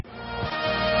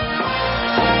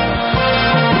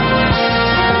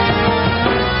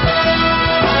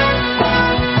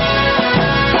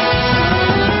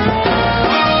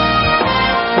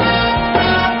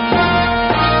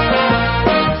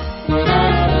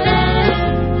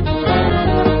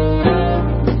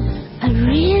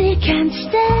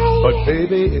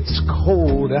baby, it's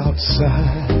cold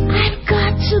outside. I've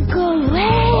got to go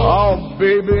away. Oh,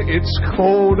 baby, it's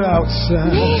cold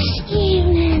outside. This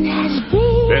evening has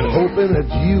Been been hoping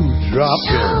that you drop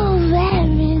so in.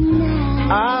 very nice.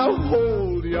 I'll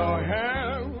hold your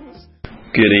hands.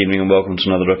 Good evening and welcome to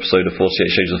another episode of 48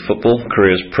 Shades of Football,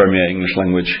 Korea's premier English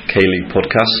language Kleague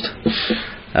podcast.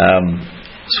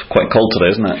 It's quite cold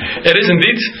today, isn't it? It is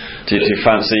indeed. Do you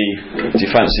fancy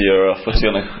your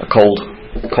footy on a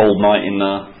cold night in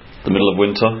the middle of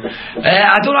winter?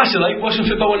 I don't actually like watching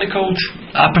football when it's cold.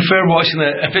 I prefer watching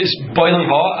it if it's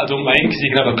boiling hot. I don't mind because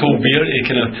you can have a cold beer, it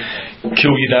kind of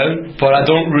cool you down. But I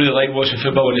don't really like watching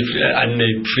football in the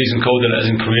freezing cold that it is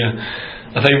in Korea.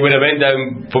 I think when I went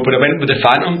with the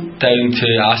Phantom down to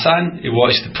Asan, he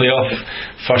watched the playoff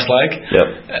first leg. Yep.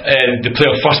 The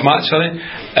playoff first match, sorry.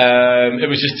 It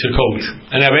was just too cold,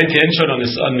 and I went to Incheon on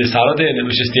the Saturday, and it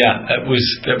was just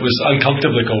it was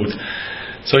uncomfortably cold.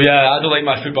 So I don't like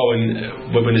my football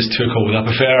when it's too cold. I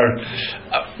prefer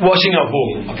watching at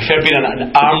home. I prefer being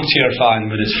an armchair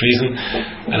fan when it's freezing,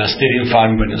 and a stadium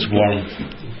fan when it's warm.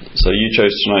 So you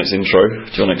chose tonight's intro.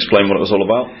 Do you want to explain what it was all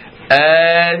about?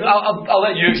 I'll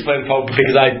let you explain, Paul,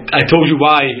 because I told you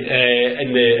why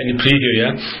in the preview,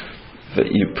 yeah. But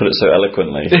you put it so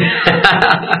eloquently.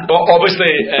 Well,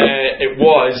 obviously, it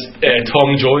was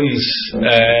Tom Jones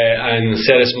and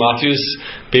Ceres Matthews'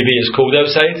 "Baby It's Cold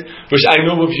Outside," which I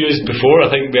know we've used before.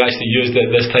 I think we actually used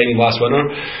it this time last winter.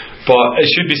 But it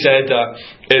should be said that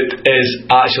it is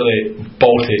actually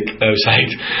Baltic outside.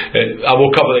 I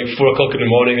woke up at like 4 o'clock in the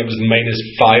morning, it was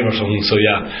 -5 or something, so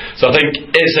I think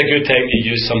it's a good time to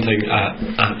use something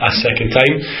a second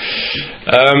time.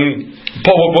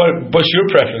 Paul, what's your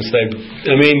preference then?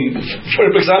 I mean, for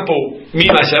example,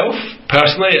 myself,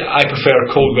 personally, I prefer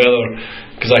cold weather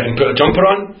because I can put a jumper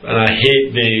on, and I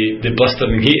hate the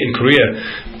blistering heat in Korea.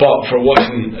 But for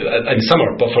watching in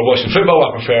summer, for watching football,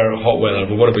 I prefer hot weather.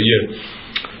 But what about you?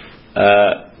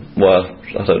 Well,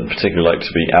 I don't particularly like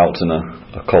to be out in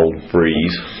a cold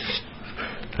breeze.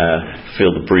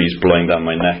 Feel the breeze blowing down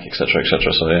my neck, etc.,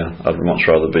 etc. So I'd much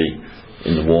rather be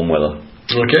in the warm weather.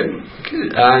 Okay.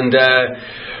 And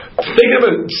thinking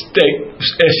about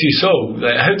SC Seoul,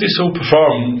 how do Seoul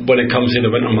perform when it comes to the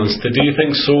winter months? Do you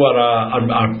think Seoul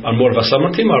are more of a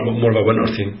summer team or more of a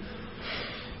winter team?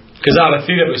 Because I have a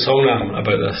theory about Seongnam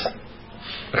about this.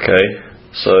 Okay,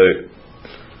 so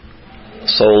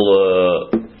Seoul,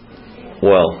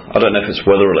 well, I don't know if it's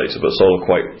weather related, but Seoul are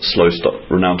quite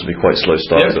renowned to be quite slow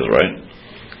starters, right?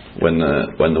 When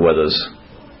the weather's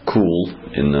cool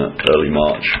in early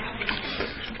March.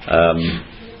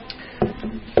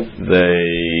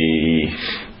 They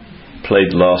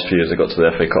played last few years. They got to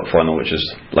the FA Cup final, which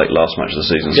is like last match of the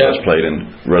season, so it's played in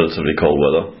relatively cold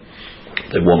weather.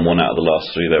 They won 1 out of the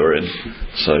last 3 they were in.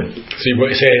 So what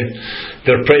you saying?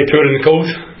 They're pretty poor in the cold?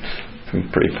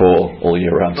 Pretty poor all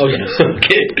year round. Oh, yeah.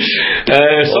 Okay.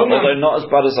 Although not as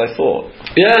bad as I thought.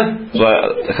 Yeah.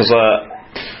 Because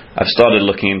I've started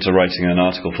looking into writing an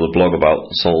article for the blog about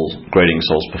grading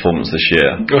Seoul's performance this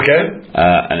year. Okay.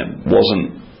 And it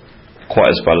wasn't quite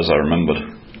as bad as I remembered.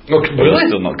 Okay, but it was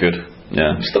still not good.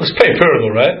 Yeah. It was pretty poor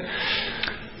though, right?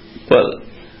 Well,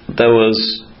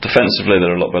 defensively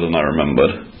they're a lot better than I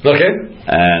remembered. Okay.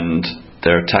 And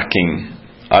they're attacking.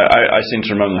 I seem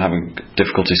to remember them having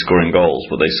difficulty scoring goals,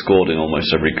 but they scored in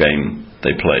almost every game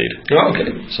they played. Oh, okay.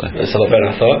 So that's a lot better,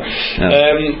 I thought.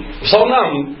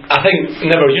 Seongnam, I think,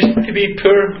 never used to be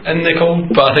poor in the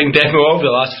cold, but I think definitely over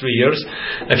the last 3 years,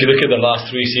 if you look at the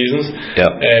last 3 seasons,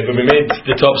 when we made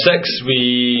the top 6,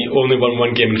 we only won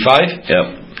 1 game in 5.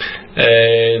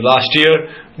 Last year,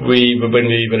 when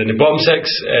we were in the bottom 6,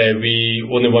 we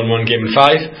only won 1 game in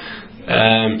 5.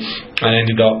 And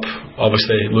ended up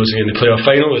obviously losing in the playoff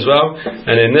final as well.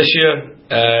 And then this year,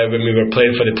 when we were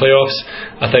playing for the playoffs,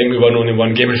 I think we won only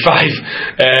 1 game in 5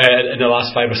 in the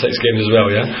last 5 or 6 games as well.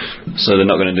 So they're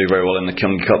not going to do very well in the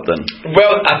Gyeonggi Cup then?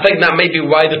 Well, I think that might be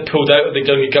why they pulled out of the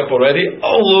Gyeonggi Cup already,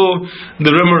 although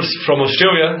the rumours from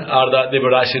Australia are that they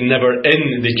were actually never in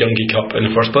the Gyeonggi Cup in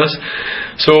the first place.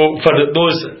 So for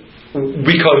those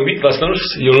week on week listeners,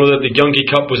 you'll know that the Gyeonggi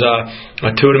Cup was a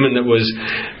tournament that was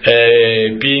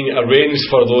being arranged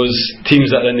for those teams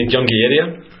that are in the Gyeonggi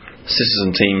area.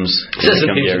 Citizen teams in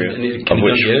the Gyeonggi area, of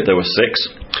which there were 6.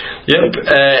 Yep.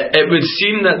 It would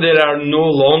seem that there are no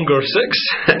longer 6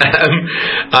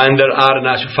 and there are in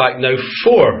actual fact now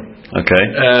 4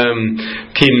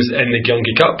 teams in the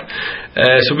Gyeonggi Cup.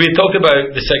 So we talked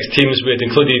about the 6 teams. We had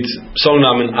included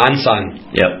Seongnam and Ansan.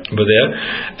 Were there.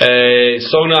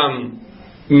 Seongnam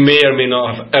may or may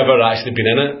not have ever actually been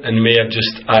in it, and may have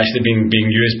just actually been being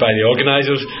used by the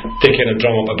organisers to kind of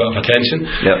drum up a bit of attention.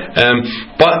 Yep.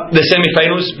 But the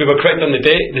semi-finals, we were correct on the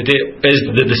date. The date is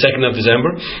the 2nd of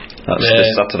December. That's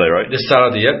this Saturday, right? This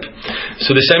Saturday, yep.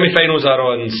 So the semi-finals are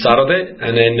on Saturday,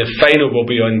 and then the final will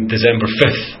be on December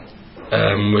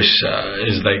 5th, which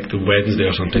is like the Wednesday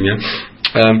or something, yeah.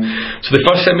 So the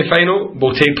first semi-final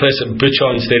will take place at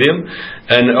Bucheon Stadium,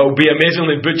 and it will be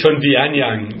amazingly Bucheon v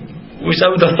Anyang, which I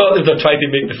would have thought they'd have tried to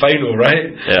make the final, right?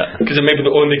 Yeah. Because it may be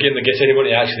the only game that gets anyone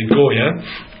to actually go, yeah?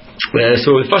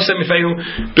 So the first semi-final,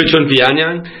 Bucheon v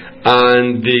Anyang,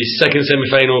 and the second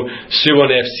semi-final,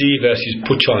 Suwon FC versus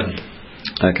Pucheon.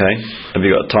 Okay. Have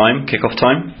you got a time, kick-off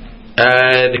time?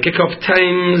 The kick-off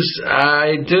times,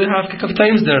 I do have kick-off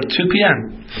times. They're 2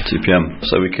 p.m. 2 p.m.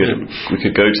 So we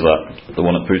could go to that, the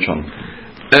one at Pucheon.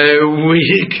 We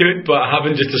could, but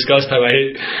having just discussed how I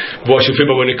hate watching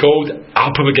football when it's cold,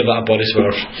 I'll probably give that a body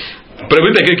swerve. But it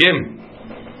would be a good game.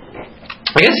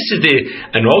 I guess this is the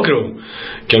inaugural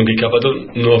Gyeonggi Cup. I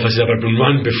don't know if this has ever been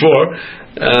run before.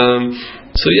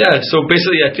 So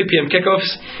basically, 2 p.m.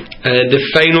 kickoffs. The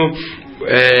final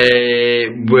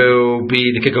will be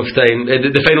the kickoff time.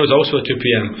 The final is also a 2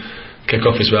 p.m.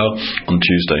 kickoff as well. On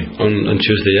Tuesday. On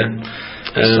Tuesday, yeah.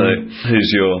 So, who's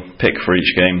your pick for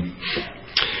each game?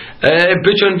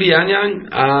 Bucheon v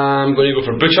Anyang. I'm going to go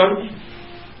for Bucheon.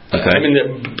 Okay. I mean,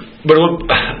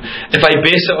 if I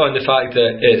base it on the fact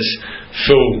that it's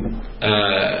full,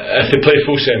 if they play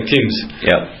full strength teams,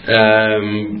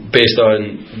 based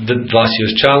on the last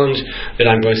year's challenge, then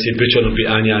I'm going to say Bucheon will beat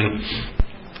Anyang.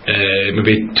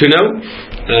 Maybe 2-0,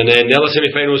 and then the other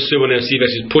semi-finals, Suwon FC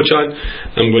versus Pucheon.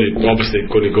 I'm obviously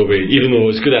going to go with, even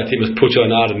though as good a team as Pucheon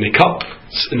are in the cup,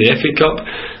 in the FA Cup,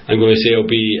 I'm going to say it'll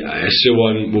be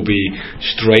Suwon will be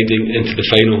striding into the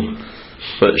final.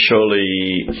 But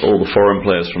surely all the foreign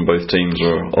players from both teams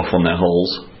are off on their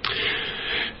holes.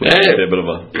 Would be a bit of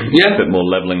a bit more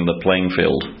levelling the playing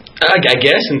field. I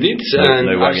guess indeed.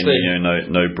 No Wagenino,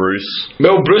 no Bruce.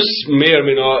 Well, Bruce may or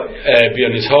may not be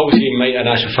on his halls. He might in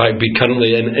actual fact be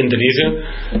currently in Indonesia,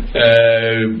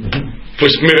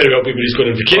 which may very well be where he's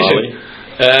going on vacation.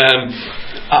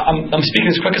 I'm speaking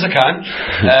as quick as I can.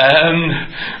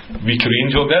 Wee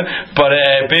Korean joke there. But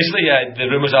basically,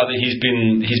 the rumours are that he's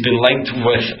been linked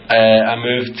with a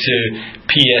move to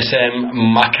PSM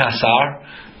Makassar,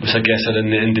 which I guess are in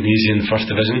the Indonesian First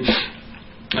Division.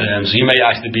 So he might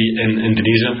actually be in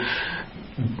Indonesia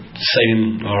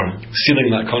signing or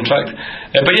sealing that contract.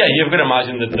 But yeah, you've got to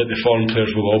imagine that the foreign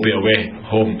players will all be away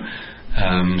home.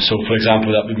 So for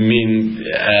example, that would mean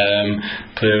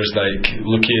players like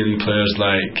Lukian, players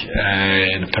like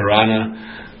Pirana,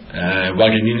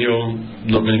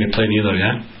 Wagenino not going to be playing either,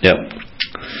 yeah? Yep.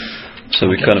 So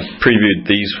we kind of previewed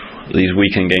these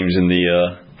weekend games in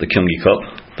the Gyeonggi Cup.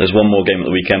 There's one more game at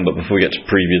the weekend, but before we get to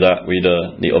preview that, we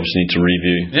obviously need to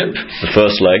review the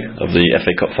first leg of the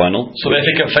FA Cup final. So the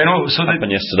FA Cup final happened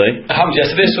yesterday. It happened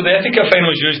yesterday. So the FA Cup final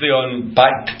is usually on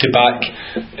back-to-back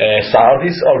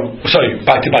Saturdays, or sorry,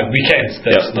 back-to-back weekends.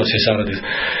 Not say Saturdays.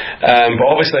 But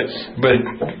obviously, with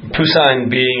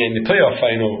Busan being in the playoff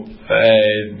final,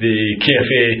 the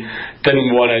KFA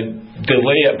didn't want to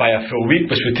delay it by a full week,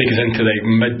 which would take us into like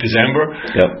mid-December.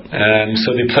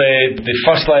 So they played the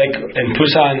first leg in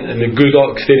Busan, and the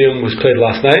Gudok Stadium was played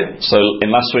last night. So in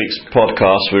last week's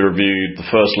podcast we reviewed the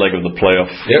first leg of the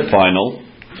playoff final,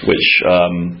 which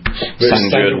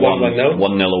Sangju won 1-0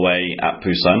 away at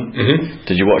Busan.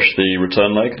 Did you watch the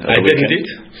return leg? I did indeed.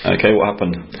 Okay, what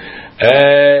happened?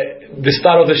 The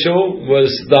star of the show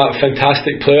was that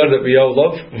fantastic player that we all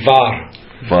love,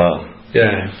 VAR.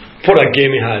 Yeah. What a game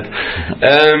he had.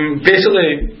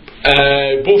 Basically,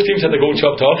 both teams had the goal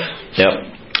chopped off.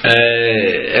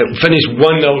 It finished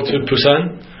 1-0 to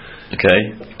Busan. Okay.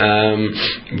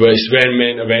 Which then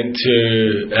meant it went to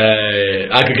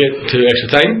aggregate to extra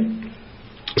time.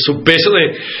 So basically,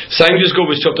 Sangju's goal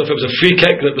was chopped off. It was a free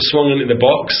kick that was swung into the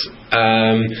box.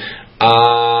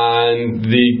 And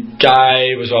the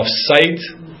guy was offside.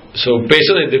 So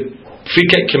basically, the free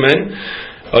kick came in,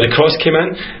 or the cross came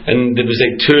in, and there was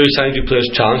like two Sangju players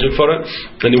challenging for it,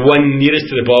 and the one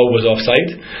nearest to the ball was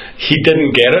offside. He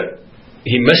didn't get it.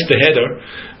 He missed the header,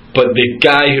 but the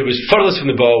guy who was furthest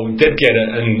from the ball did get it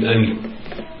and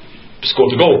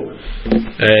scored the goal.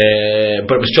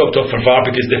 But it was chopped off for VAR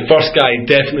because the first guy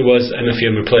definitely was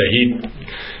interfering with play.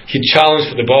 He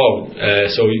challenged for the ball,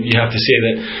 so you have to say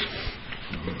that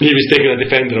he was taking a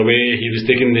defender away, he was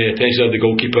taking the attention of the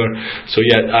goalkeeper. So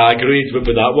yeah, I agreed with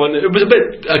that one. It was a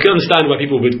bit, I can understand why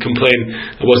people would complain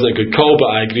it wasn't a good call,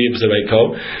 but I agree it was the right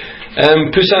call.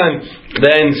 Busan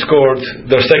then scored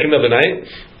their second of the night,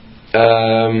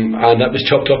 and that was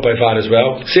chopped up by VAR as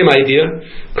well. Same idea,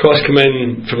 cross come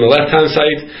in from the left hand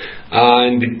side,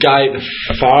 and the guy at the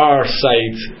far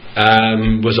side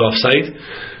was offside.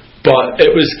 But it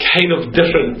was kind of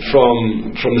different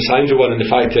from the Sandro one, in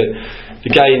the fact that the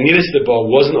guy nearest to the ball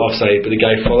wasn't offside, but the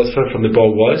guy furthest from the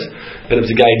ball was, and it was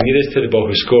the guy nearest to the ball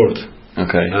who scored.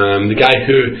 Okay. The guy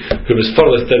who was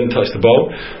furthest didn't touch the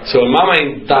ball. So in my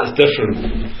mind, that's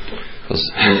different. Because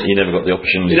you never got the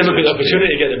opportunity. You never got the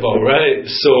opportunity to get the ball, right?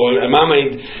 So in my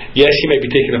mind, yes, he might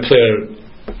be taking a player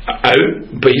out,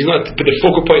 but he's not. But the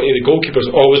focal point of the goalkeeper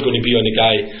is always going to be on the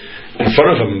guy in front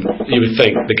of him. You would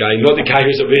think the guy, not the guy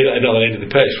who's away at the other end of the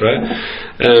pitch, right?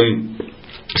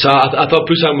 So I thought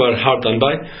Busan were hard done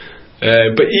by.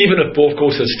 But even if both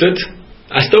goals had stood,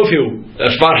 I still feel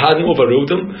if VAR hadn't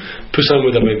overruled them, Busan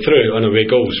would have went through on away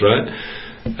goals, right?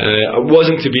 It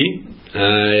wasn't to be.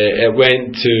 It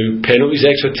went to penalties,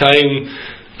 extra time.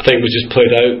 I think was just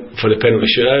played out for the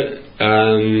penalty shootout,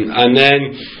 and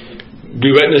then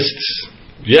we witnessed,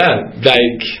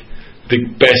 like the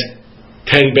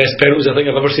 10 best penalties I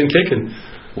think I've ever seen taken.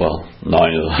 Well, 9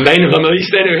 of them. 9 of them at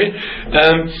least, anyway.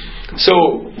 So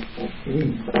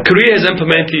Korea has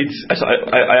implemented.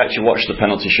 I actually watched the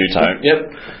penalty shootout. Yep.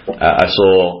 I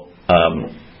saw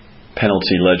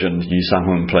penalty legend Yu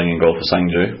Sang-hoon playing in goal for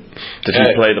Sangju. Did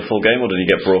he play the full game, or did he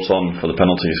get brought on for the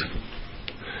penalties?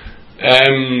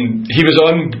 He was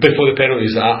on before the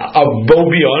penalties. I will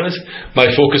be honest, my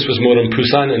focus was more on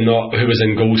Busan and not who was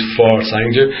in goals for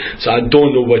Sangju. So I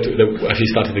don't know if he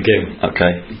started the game.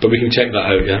 Okay, but we can check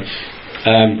that out. Yeah.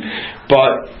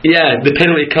 But yeah, the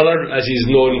penalty killer, as he's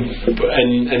known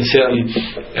in certain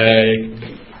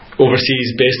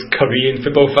overseas-based Korean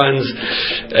football fans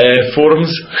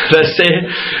forums, let's say.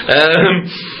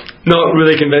 Not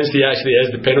really convinced he actually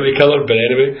is the penalty killer, but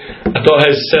anyway, I thought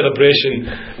his celebration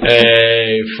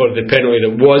for the penalty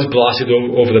that was blasted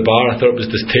over the bar, I thought it was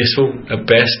distasteful at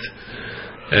best.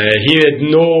 He had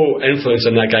no influence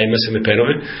on that guy missing the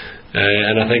penalty,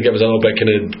 and I think it was a little bit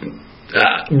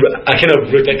a kind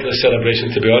of ridiculous celebration,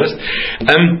 to be honest.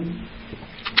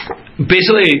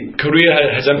 Basically,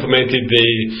 Korea has implemented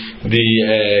the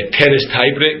tennis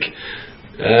tiebreak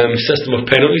system of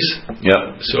penalties.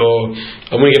 Yeah. So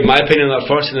I'm going to give my opinion on that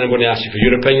first, and then I'm going to ask you for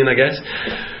your opinion, I guess.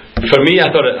 For me, I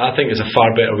think it's a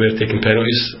far better way of taking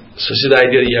penalties. So it's the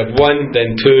idea that you have one,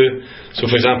 then two. So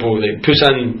for example, like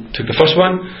Busan took the first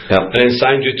one, and then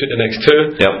Sangju took the next two,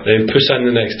 then Busan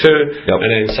the next two, and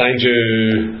then Sangju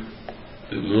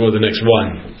the next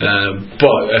one.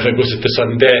 But if it goes to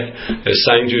sudden death, it's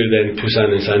Sangju, then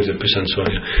Busan, and Sangju, Busan, so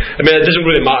on. I mean, it doesn't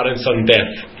really matter in sudden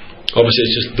death. Obviously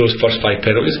it's just those first 5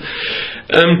 penalties.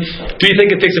 Do you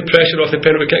think it takes the pressure off the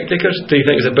penalty kick takers? Do you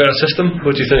think it's a better system?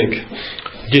 What do you think?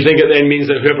 Do you think it then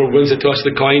means that whoever wins the toss of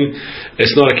the coin,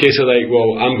 it's not a case of like,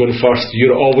 well, I'm going first,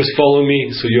 you're always following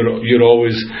me, so you're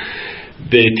always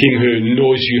the team who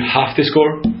knows you have to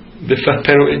score the 5th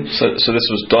penalty? So this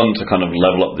was done to kind of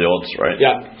level up the odds, right?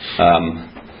 Yeah.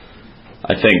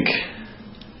 I think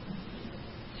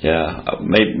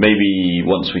maybe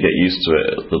once we get used to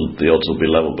it, the odds will be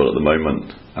level, but at the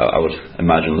moment I would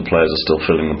imagine the players are still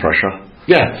feeling the pressure.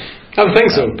 Yeah, I would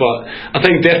think so, but I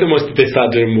think definitely once they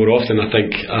start doing it more often, I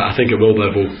think it will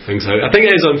level things out. I think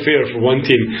it is unfair for one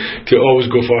team to always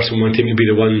go first and one team to be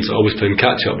the ones always playing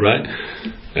catch up, right?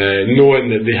 Knowing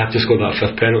that they have to score that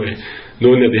 5th penalty,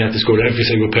 knowing that they have to score every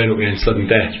single penalty in sudden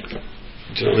death. Do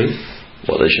you know what I mean?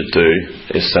 What they should do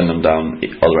is send them down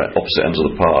opposite ends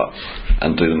of the park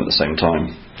and do them at the same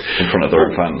time in front of their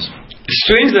own fans.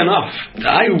 Strangely enough,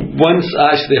 I once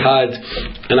actually had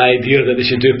an idea that they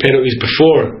should do penalties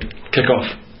before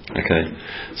kick-off. Okay.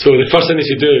 So the first thing they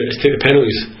should do is take the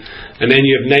penalties, and then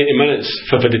you have 90 minutes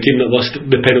for the team that lost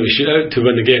the penalty shootout to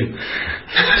win the game.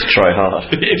 To try hard.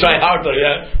 Try harder,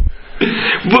 yeah.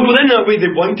 But within that way, the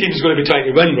one team is going to be trying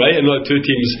to win, right, and not 2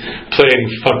 teams playing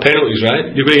for penalties, right?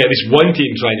 You're going to get at least one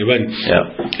team trying to win,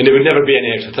 and there would never be any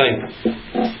extra time.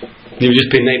 You would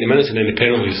just play 90 minutes and then the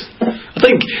penalties. I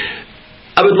think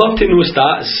I would love to know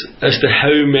stats as to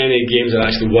how many games are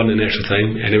actually won in extra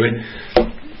time. Anyway,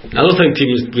 I don't think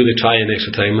teams really try in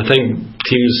extra time. I think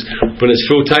teams, when it's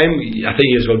full time, I think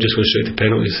you as well just go straight to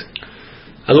penalties.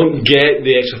 I don't get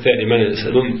the extra 30 minutes.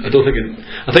 I don't think it.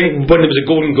 I think when there was a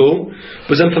golden goal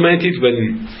was implemented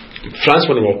when France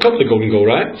won the World Cup, the golden goal,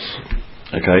 right?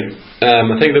 Okay.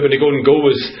 I think that when the golden goal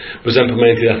was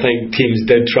implemented, I think teams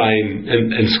did try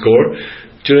and score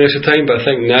during extra time, but I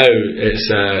think now it's.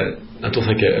 I don't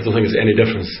think it's any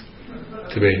difference.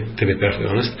 To be perfectly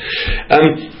honest.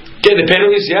 Get the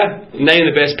penalties, 9 of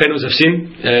the best penalties I've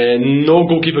seen. No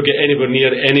goalkeeper get anywhere near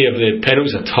any of the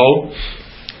penalties at all.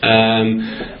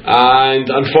 And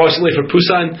unfortunately for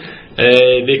Busan,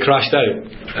 they crashed out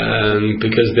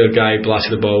because their guy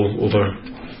blasted the ball over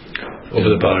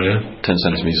the bar. 10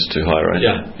 centimetres too high, right?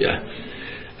 Yeah.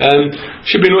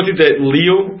 Should be noted that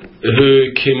Leo,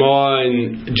 who came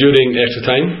on during extra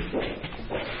time,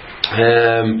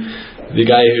 the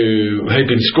guy who had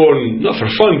been scoring, not for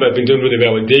fun, but been doing really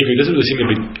well at Daegu, doesn't really seem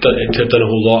to have done a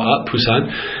whole lot at Busan.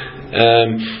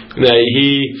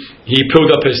 He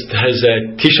pulled up his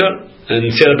t-shirt and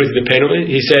celebrated the penalty.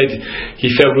 He said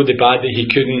he felt really bad that he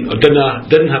couldn't or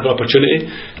didn't have an opportunity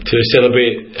to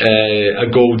celebrate a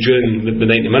goal during the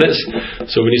 90 minutes.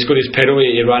 So when he scored his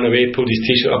penalty, he ran away, pulled his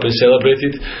t-shirt up and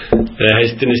celebrated.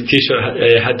 His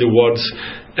t-shirt had the words,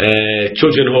 "Cho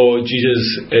Jun-ho, Jesus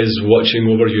is watching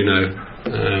over you now."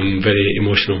 Very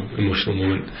emotional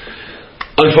moment.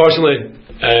 Unfortunately,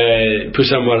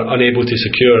 Busan were unable to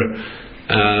secure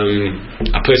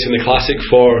a place in the Classic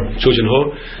for Cho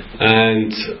Jun-ho,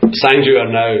 and Sangju are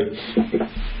now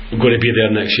going to be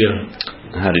there next year.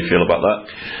 How do you feel about that?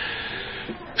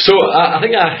 So I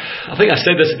think I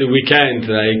said this at the weekend.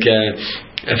 Like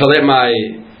if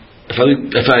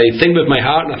I think with my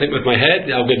heart and I think with my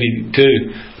head, I'll give you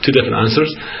two different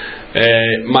answers.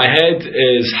 My head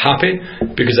is happy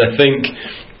because I think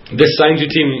this Sangju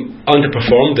team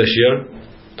underperformed this year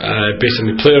based on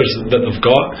the players that they've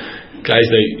got. Guys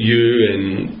like Yu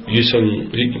and Yu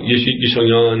Sung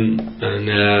Yeon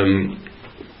and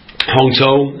Hong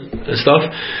Cho and stuff,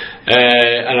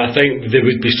 and I think they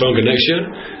would be stronger next year.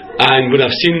 And when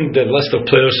I've seen the list of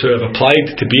players who have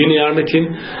applied to be in the Army team,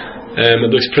 it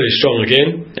looks pretty strong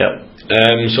again.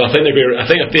 So I think if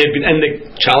they had been in the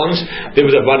challenge, they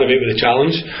would have run away with the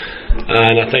challenge.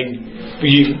 And I think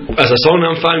as a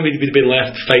Songnam fan, we'd been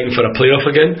left fighting for a playoff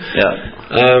again.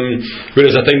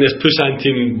 Whereas I think this Busan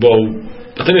team,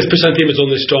 is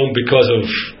only strong because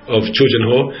of Cho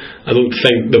Jun-ho. I don't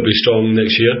think they'll be strong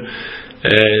next year.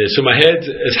 So my head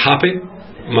is happy.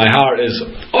 My heart is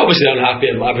obviously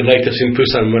unhappy. I would like to have seen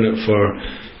Busan win it for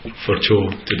Cho,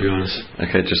 to be honest.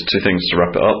 Okay, just two things to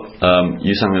wrap it up.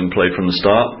 Yu Sang-min played from the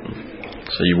start.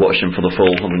 So you watched him for the full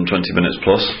 120 minutes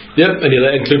plus. Yep, and he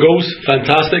let in 2 goals.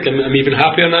 Fantastic. I'm even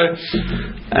happier now.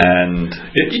 And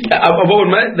I will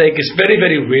admit, like, it's very,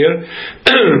 very rare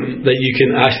that you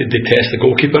can actually detest a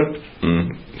goalkeeper,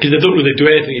 because they don't really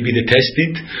do anything to be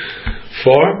detested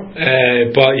for.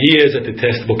 But he is a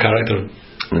detestable character.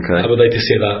 Okay. I would like to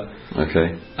say that. Okay.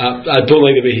 I don't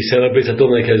like the way he celebrates. I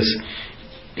don't like his.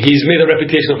 He's made a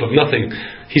reputation of nothing.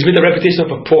 He's made a reputation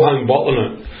of a Pohang bottling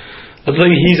it. I don't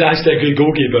think he's actually a good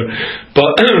goalkeeper,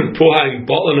 but Pohang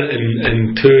bottling it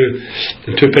in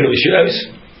two penalty shootouts,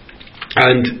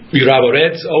 and Urawa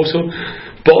Reds also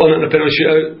bottling it in a penalty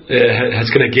shootout has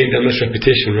kind of gained him this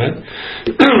reputation, right?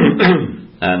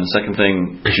 And the second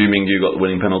thing, Ju Mingyu got the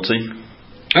winning penalty.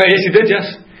 Yes, he did. Yes.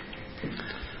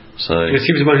 So yes,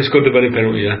 he was the man who scored the winning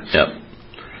penalty. Yeah. Yep.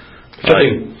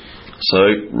 Right.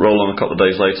 So roll on a couple of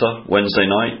days later, Wednesday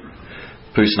night,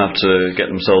 Busan have to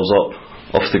get themselves up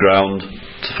off the ground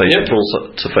to face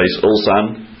Ulsan.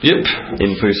 Yep.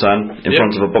 In Busan, in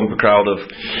front of a bumper crowd of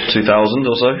 2,000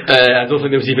 or so. I don't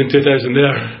think there was even 2,000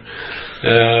 there.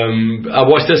 I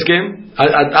watched this game.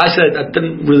 I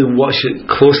didn't really watch it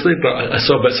closely, but I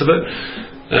saw bits of it.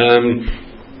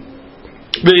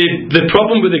 The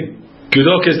problem with the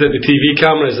Gudok is that the TV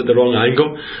camera is at the wrong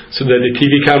angle, so that the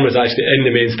TV camera is actually in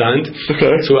the main stand.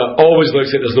 Okay. So it always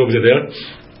looks like there's nobody there.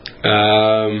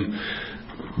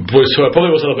 So it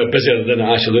probably was a little bit busier than it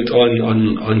actually looked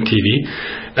on TV.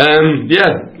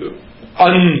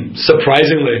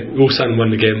 Unsurprisingly, Ulsan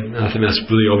won the game. I think that's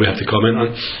really all we have to comment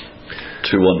on.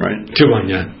 2-1, right?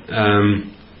 2-1, yeah.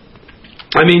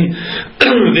 I mean,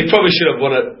 they probably should have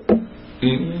won it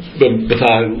with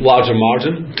a larger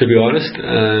margin, to be honest.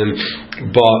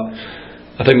 But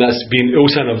I think that's been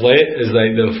Ulsan of late, is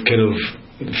like they've kind of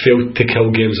failed to kill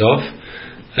games off.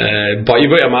 But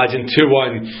you've got to imagine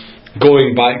 2-1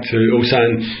 going back to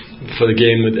Ulsan for the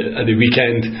game at the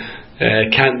weekend.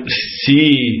 Can't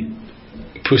see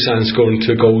Busan scoring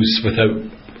 2 goals without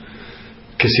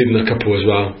conceding a couple as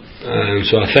well.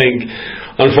 So I think,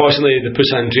 unfortunately, the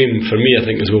Busan dream for me, I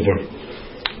think, is over.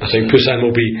 I think Busan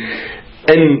will be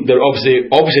in. They're obviously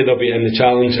they'll be in the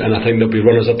challenge, and I think they'll be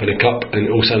runners up in the cup, and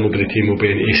Ulsan will be the team will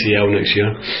be in ACL next year.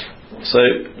 So,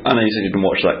 I know you said you didn't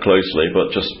watch that closely,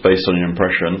 but just based on your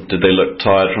impression, did they look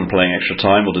tired from playing extra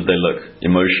time, or did they look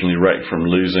emotionally wrecked from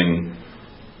losing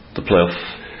the playoff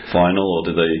final, or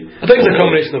did they? I think it's a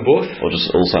combination of both. Or just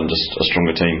Ulsan just a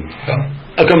stronger team?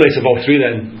 A combination of all three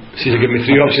then. So you give me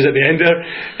three options at the end there.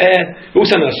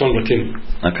 Ulsan are a stronger team.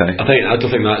 Okay. I don't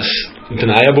think that's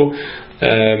deniable.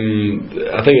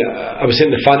 I think I was saying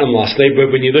the Phantom last night,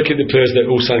 but when you look at the players that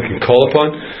Ulsan can call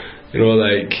upon,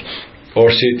 like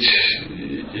Orsic,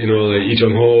 like Lee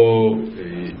Jong Ho,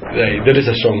 there is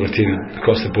a stronger team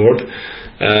across the board.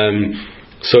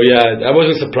 So yeah, I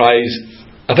wasn't surprised.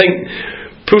 I think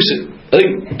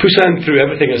Busan threw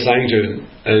everything at Sangju,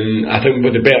 and I think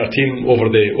with the better team over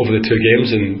the two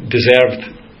games and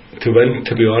deserved to win,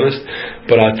 to be honest.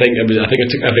 But I think it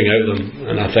took everything out of them,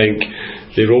 and I think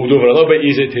they rolled over a little bit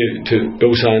easy to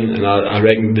Busan, and I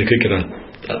reckon they could get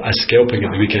a scalping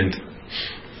at the weekend.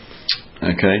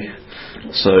 Okay,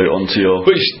 so on to your...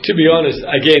 Which, to be honest,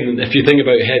 again, if you think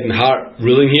about head and heart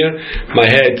ruling here, my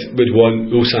head would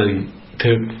want Busan to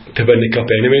win the cup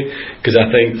anyway, because I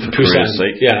think Busan...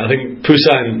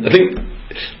 I think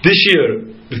this year,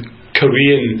 with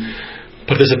Korean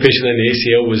participation in the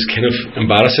ACL was kind of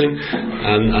embarrassing,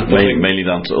 and I think mainly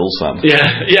down to Ulsan.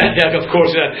 Yeah, of course,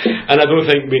 yeah. And I don't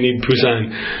think we need Busan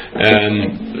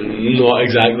not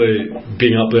exactly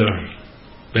being up there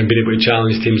and being able to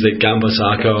challenge teams like Gamba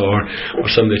Saka or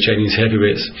some of the Chinese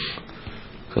heavyweights.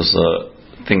 Because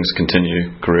things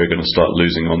continue, Korea are going to start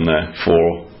losing on their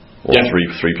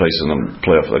three places in the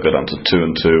playoff. They go down to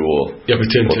 2-2 or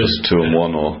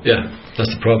 2-1 or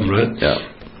that's the problem, right? Yeah.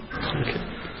 Okay.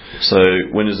 So,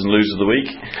 winners and losers of the week.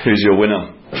 Who's your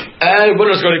winner?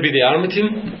 Winner's got to be the Army team.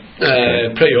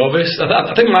 Pretty obvious.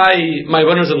 I think my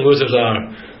winners and losers are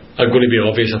going to be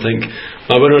obvious. I think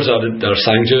my winners are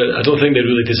Sangju. I don't think they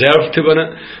really deserve to win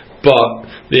it, but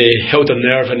they held their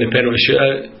nerve in the penalty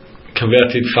shootout,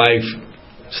 converted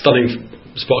 5 stunning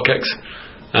spot kicks,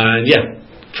 and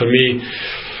for me,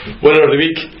 winner of the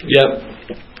week.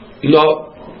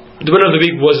 The winner of the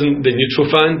week wasn't the neutral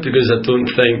fan, because I don't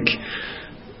think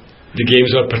the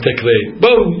games were particularly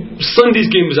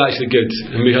Sunday's game was actually good,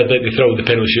 and we had the thrill of the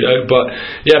penalty shootout. But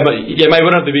my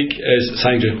winner of the week is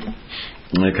Sangju.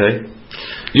 Okay.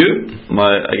 You?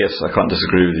 I guess I can't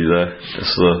disagree with you there.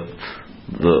 It's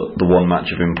the one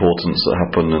match of importance that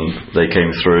happened, and they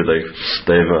came through.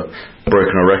 They've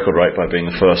broken a record, right, by being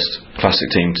the first classic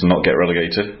team to not get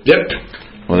relegated. Yep.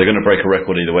 Well, they're going to break a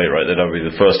record either way, right? They'd either be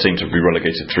the first team to be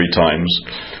relegated 3 times,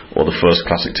 or the first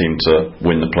classic team to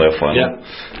win the playoff final.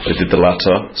 They did the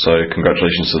latter, so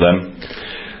congratulations to them.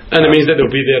 And it means that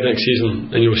they'll be there next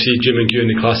season, and you'll see Jim and Gyu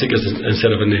in the classic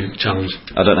instead of in the challenge.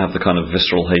 I don't have the kind of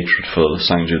visceral hatred for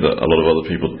Sangju that a lot of other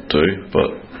people do, but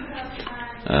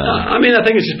I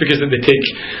think it's just because they take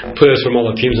players from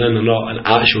other teams and they're not an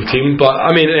actual team. But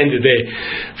at the end of the day,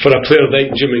 for a player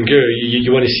like Jim and Gyu,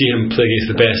 you want to see him play against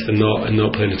the best and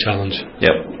not play in the challenge.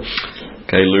 Yep.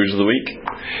 Okay, loser of the week.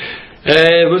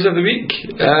 Loser of the week.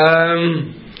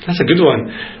 That's a good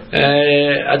one.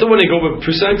 I don't want to go with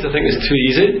Busan because I think it's too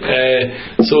easy.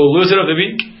 So loser of the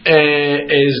week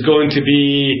is going to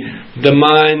be the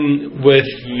man with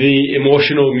the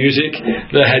emotional music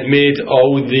that had made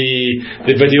all the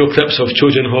video clips of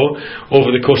Cho Jun-ho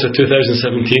over the course of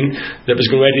 2017, that was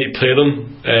ready to play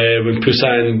them when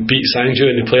Busan beat Sangju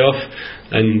in the playoff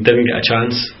and didn't get a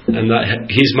chance. And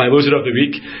he's my loser of the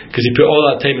week, because he put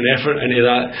all that time and effort into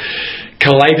that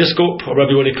kaleidoscope, or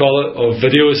whatever you want to call it, of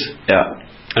videos.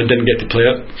 And didn't get to play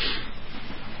it.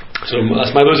 So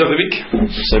that's my loser of the week.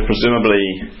 So presumably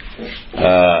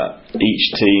each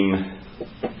team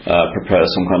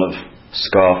prepares some kind of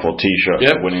scarf or t-shirt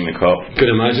for winning the cup. Could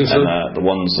imagine so. And the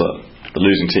ones that the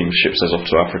losing team ships those off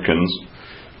to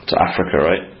Africa,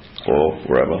 right? Or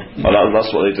wherever. Well,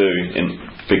 that's what they do in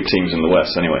big teams in the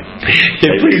West anyway.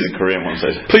 Please, the Korean ones.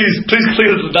 Please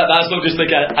clear that's not just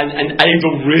like an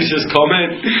idle racist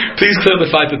comment. Please clear the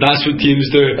fact that that's what teams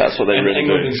do. That's what they in really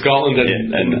England do and Scotland and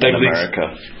in big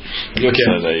America. Okay.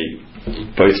 So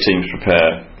both teams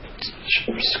prepare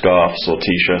scarves or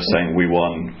t-shirts saying "We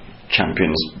won,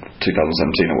 champions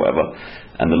 2017" or whatever,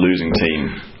 and the losing team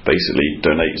basically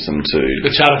donates them to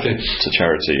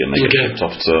charity, and they get shipped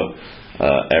off to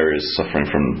areas suffering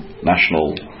from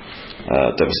national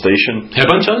devastation.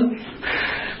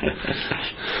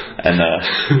 And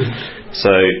so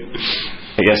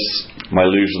I guess my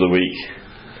loser of the week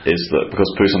is that because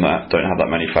Busan don't have that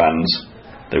many fans,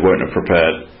 they won't have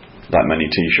prepared that many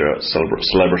t-shirts,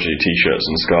 celebrity t-shirts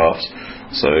and scarves.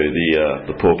 So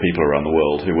the poor people around the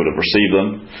world who would have received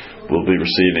them will be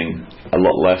receiving a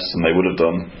lot less than they would have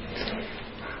done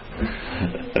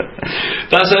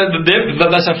That's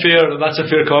a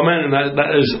fair comment, and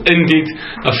that is indeed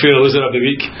a fair loser of the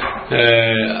week.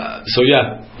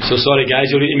 So sorry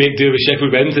guys, you'll need to make do with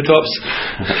Sheffield Wednesday tops.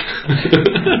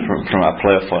 from our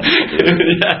player fund.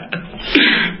 Yeah.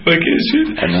 Okay,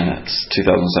 sure. And then it's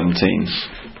 2017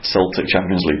 Celtic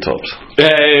Champions League tops.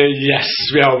 Yes,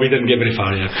 well, we didn't get very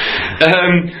far yet.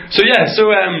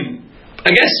 I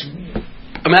guess,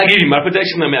 I gave you my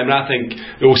prediction. I think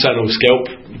Ulsan will scalp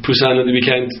Busan at the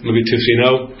weekend, maybe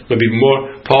 2-3-0, maybe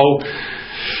more. Paul,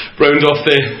 round off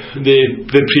the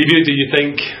preview. Do you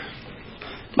think?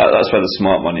 That's where the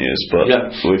smart money is, but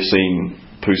we've seen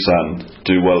Busan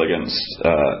do well against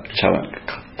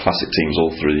classic teams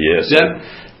all through the year. So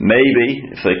maybe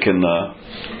if they can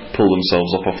pull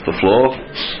themselves up off the floor,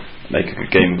 make a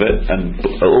good game of it, and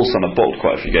Ulsan have bottled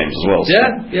quite a few games as well. So.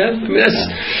 Yeah. I mean,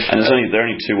 and they're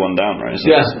only 2-1 down, right?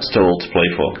 So it's still all to play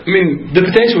for. I mean, the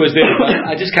potential is there, but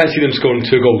I just can't see them scoring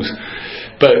 2 goals.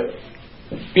 But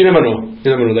you never know.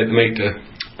 Like they might do.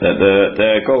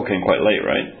 Their goal came quite late,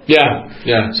 right?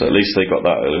 Yeah. So at least they got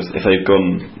that. If they've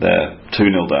gone there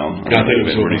 2-0 down, I think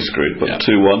they've been really screwed. But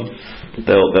 2-1,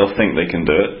 they'll think they can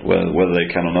do it. Whether they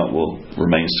can or not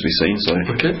remains to be seen. So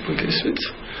okay, sweet.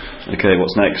 Okay,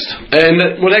 what's next?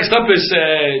 Next up is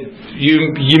you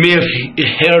may have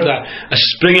heard a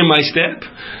spring in my step.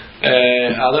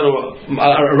 A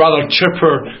rather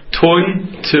chipper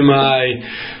tone to my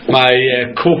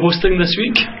co-hosting this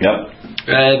week. Yep.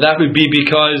 That would be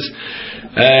because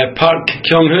Park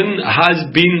Kyung-hoon has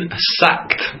been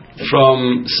sacked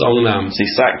from Songnam. Is he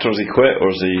sacked, or is he quit, or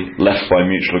is he left by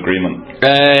mutual agreement?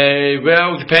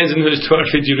 Well, depends on whose Twitter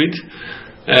feed you read.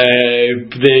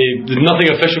 There's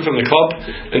nothing official from the club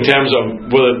in terms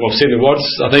of saying the words.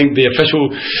 I think the official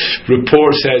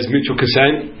report says mutual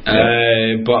consent,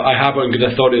 but I have on good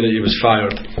authority that he was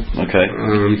fired. Okay.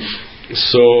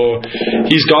 So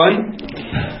he's gone.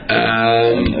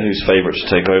 Who's favourite to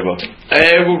take over?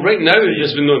 Well, right now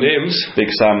there's been no names.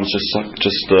 Big Sam's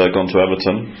just gone to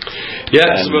Everton.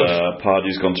 Yes, and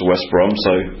Pardew's gone to West Brom.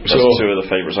 So that's 2 of the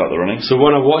favourites out the running. So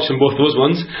one I've watched in both those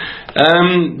ones.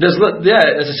 As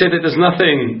I said, there's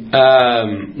nothing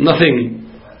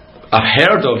I've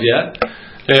heard of yet.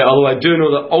 Although I do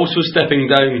know that also stepping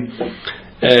down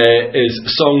is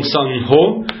Song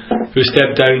Sung-ho, who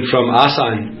stepped down from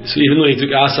Asan. So even though he took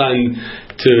Asan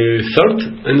to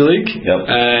 3rd in the league,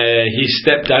 he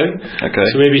stepped down. Okay.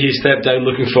 So maybe he stepped down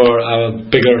looking for a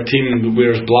bigger team that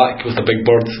wears black with a big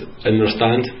bird in their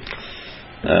stand.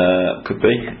 Could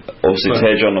be. Obviously,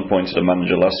 Taejon appointed a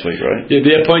manager last week, right? Yeah,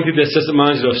 they appointed the assistant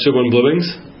manager of Suwon Blue Wings.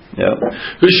 Yeah.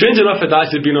 Who, strange enough, had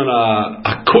actually been on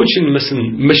a coaching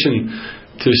mission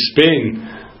to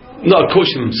Spain. Not a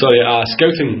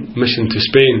scouting mission to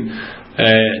Spain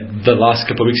the last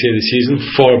couple of weeks of the season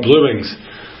for Blue Wings.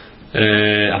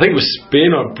 I think it was Spain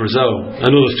or Brazil. I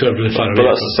know those 2 are really far away. But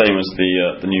that's the same as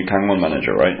the new Kangwon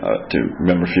manager, right? I do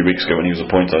remember a few weeks ago when he was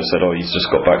appointed, I said, he's just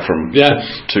got back from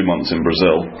 2 months in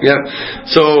Brazil. Yeah.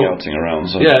 So scouting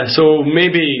around. So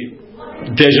maybe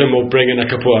Dejan will bring in a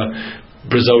couple of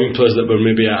Brazilian players that were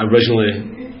maybe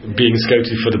originally being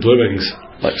scouted for the Blue Wings.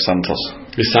 Like Santos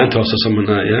or someone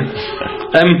like that,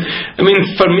 I mean,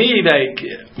 for me,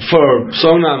 for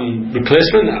Songnam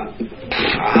replacement,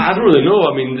 I don't really know.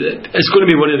 I mean, it's going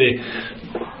to be one of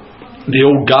the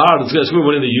old guard. It's going to be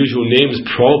one of the usual names,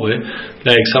 probably,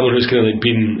 like someone who's kind of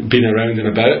been around and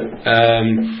about.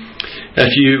 If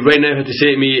you right now had to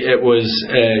say to me it was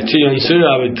Chee-Yeon-soo,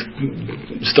 I would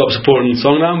stop supporting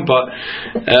Songnam, but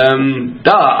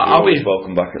I'll be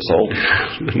welcome back at Seoul.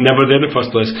 Never there in the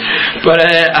first place. But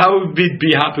I would be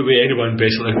happy with anyone,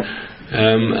 basically.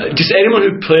 Just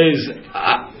anyone who plays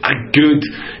a good,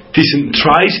 decent,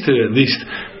 tries to at least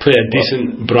play a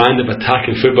decent brand of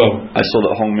attacking football. I saw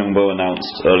that Hong Myung-bo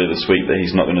announced earlier this week that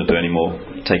he's not going to take any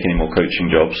more coaching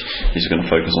jobs. He's going to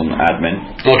focus on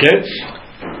admin. Okay.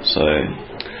 So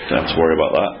don't have to worry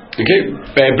about that. Okay.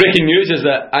 Breaking news is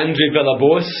that Andre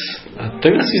Villas-Boas, I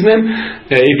think that's his name,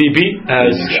 AVB,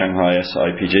 is in Shanghai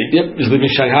SIPG. Yep, he's living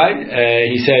in Shanghai.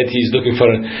 He said he's looking for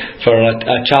a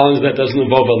challenge that doesn't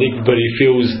involve a league, but he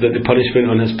feels that the punishment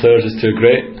on his players is too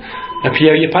great.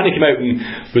 Pierre Japan came out and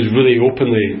was really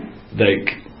openly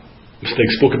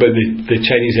spoke about the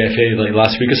Chinese FA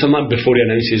last week or something before he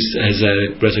announced his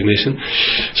resignation.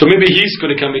 So maybe he's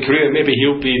going to come to Korea. Maybe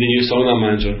he'll be the new Songnam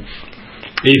manager.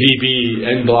 AVB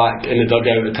in black in the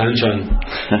dugout at Tanchan.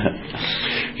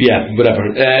 Yeah, whatever.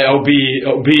 It'll be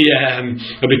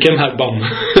Kim Hagbum.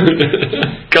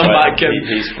 Come back, Kim.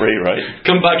 He's free, right?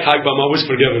 Come back, Hagbum. I was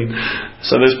forgiven.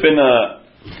 So there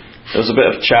was a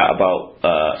bit of chat about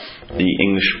the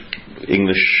English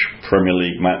English Premier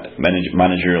League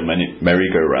managerial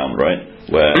merry-go-round, right?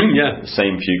 Where the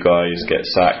same few guys get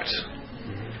sacked,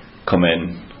 come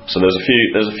in. So there's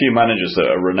a few managers that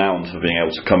are renowned for being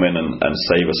able to come in and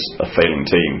save a failing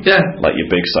team. Yeah. Like your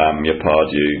Big Sam, your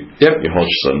Pardew, your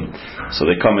Hodgson. So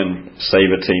they come in,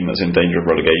 save a team that's in danger of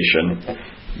relegation.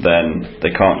 Then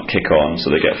they can't kick on, so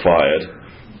they get fired.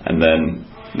 And then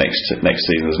next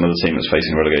season there's another team that's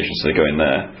facing relegation, so they go in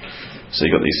there. So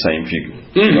you've got these same few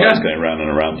guys going round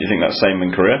and around. Do you think that's the same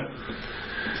in Korea?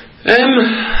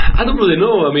 I don't really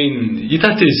know. I mean, you'd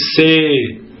have to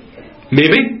say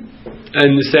maybe.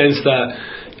 In the sense that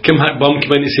Kim Hak-bum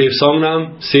came in to save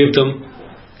Songnam, saved them,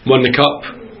 won the cup,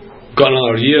 got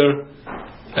another year,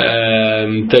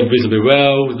 did reasonably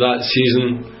well that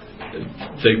season.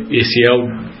 The ACL,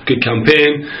 good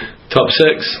campaign, top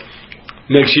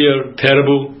 6. Next year,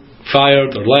 terrible,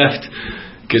 fired or left,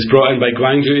 gets brought in by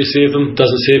Gwangju to save them,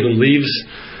 doesn't save them, leaves.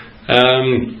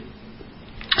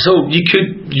 So you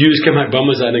could use Kim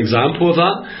Hak-bum as an example of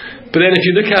that. But then if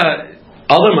you look at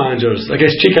other managers, I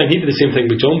guess Chi Kang Hee did the same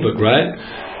thing with John Book, right?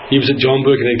 He was at John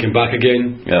Book and then came back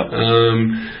again. Yeah.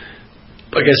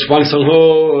 I guess Hwang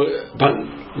Sung-ho,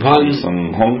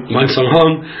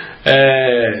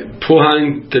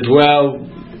 Po-hang did well,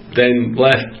 then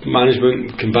left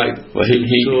management, came back. Well, he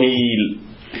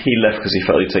left because he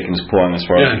felt he'd taken his Po-hang as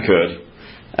far as he could,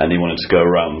 and he wanted to go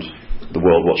around the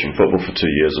world watching football for 2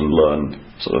 years and learn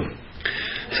sort of.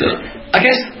 So, I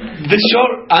guess the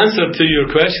short answer to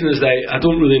your question is that I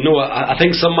don't really know. I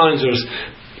think some managers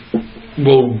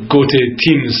will go to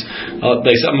teams,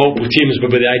 like multiple teams, but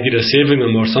with the idea of saving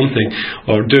them or something,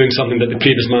 or doing something that the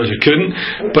previous manager couldn't.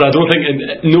 But I don't think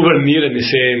nowhere near in the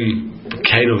same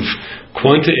kind of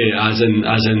quantity as in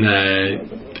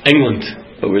England.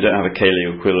 But we don't have a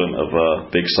K-League equivalent of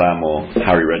Big Sam or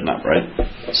Harry Redknapp, right?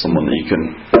 Someone that you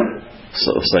can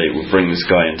sort of say, we'll bring this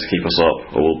guy in to keep us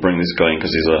up, or we'll bring this guy in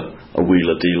because he's a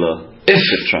wheeler dealer. If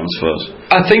transfers,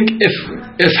 I think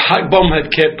if Hak-bum had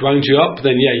kept Gwangju up,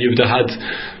 then you would have had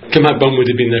Kim Hak-bum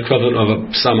would have been the equivalent of a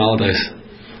Sam Allardyce.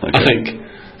 Okay. I think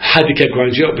had he kept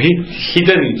Gwangju up, but he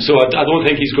didn't. So I don't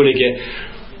think he's going to get.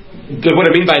 What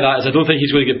I mean by that is I don't think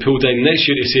he's going to get pulled in next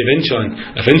year to save Incheon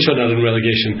if Incheon are in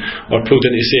relegation, or pulled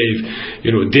in to save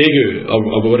Daegu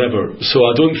or whatever. So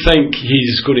I don't think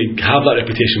he's going to have that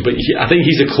reputation, but I think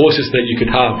he's the closest that you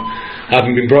could have,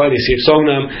 having been brought in to save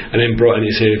Songnam and then brought in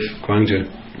to save Gwangju.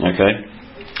 Okay.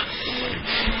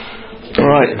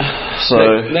 Alright, so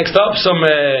next up, some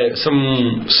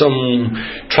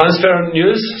transfer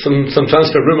news, some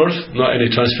transfer rumours, not any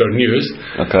transfer news.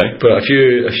 Okay. But a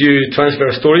few transfer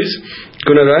stories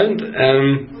going around.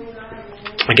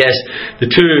 I guess the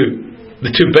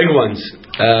two big ones.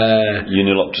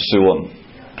 Unilok to Suwon.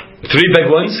 3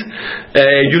 big ones.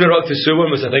 Unilok to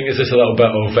Suwon was, I think, is just a little bit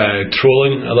of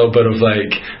trolling, a little bit of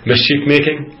like mischief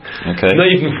making. Okay. Not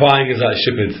even Hwang is that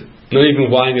stupid. Not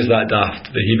even Hwang is that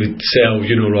daft that he would sell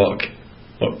Unilok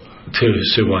to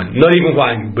Suwon. Not even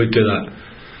Hwang would do that.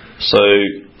 So,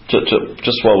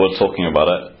 just while we're talking about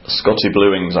it, Scotty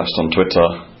Bluewings asked on Twitter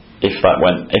if that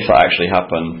actually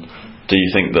happened, do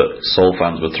you think that Seoul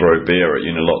fans would throw beer at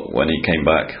Unilok when he came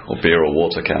back, or beer or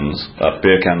water cans,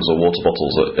 beer cans or water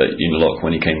bottles at Unilok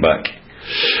when he came back?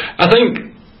 I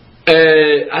think.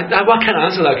 I can't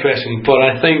answer that question, but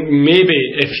I think maybe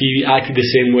if he acted the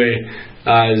same way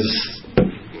as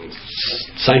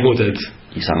Sang-ho did.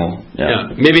 Sang-ho, yeah.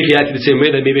 Maybe if he acted the same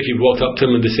way, then maybe if he walked up to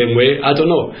him in the same way, I don't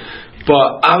know.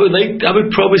 But I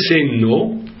would probably say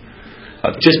no.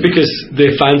 Just because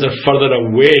the fans are further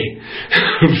away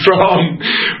from,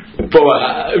 but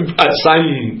at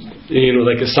Sang,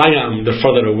 like at Sangam, they're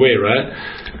further away, right?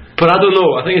 But I don't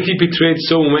know. I think if he betrayed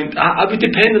So and went, I would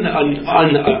depend on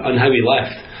how he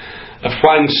left. If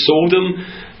Hwang sold him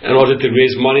in order to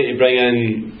raise money to bring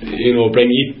in, bring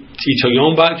Lee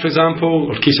Chung-yong back, for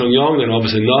example, or Ki Sung-yong, then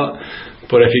obviously not.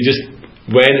 But if he just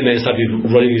went and then started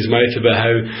running his mouth about how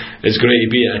it's great to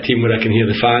be at a team where I can hear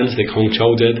the fans, like Hong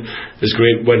Chol did, it's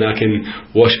great when I can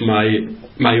wash my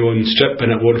own strip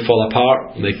and it won't fall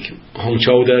apart, like Hong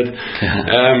Chol did.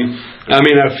 I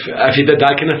mean, if he did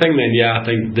that kind of thing, then I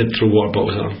think they'd throw water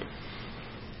bottles at him.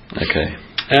 Okay.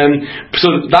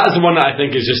 So that's the one that I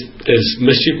think is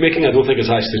mischief making. I don't think it's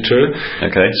actually true.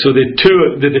 Okay. So the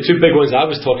two big ones I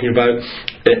was talking about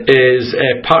is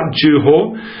Park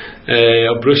Joo-ho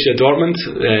of Borussia Dortmund,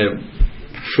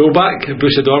 fullback of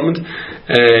Borussia Dortmund,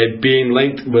 being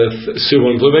linked with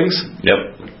Suwon Bluewings. Yep.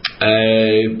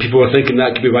 People were thinking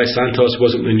that could be why Santos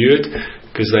wasn't renewed,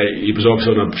 because he was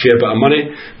obviously on a fair bit of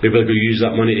money. Maybe they could use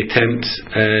that money to tempt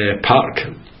Park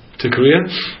to Korea.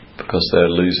 Because they're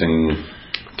losing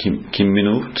Kim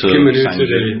Min-woo to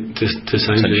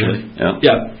Sangju.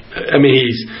 Yeah. I mean,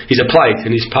 he's applied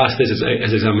and he's passed his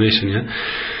examination. Yeah.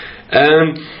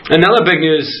 Another big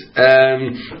news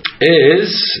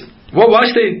is. Well,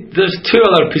 actually, there's two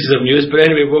other pieces of news, but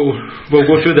anyway, we'll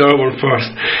go through the other one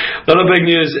first. The other big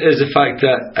news is the fact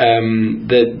that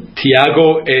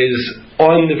Thiago is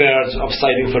on the verge of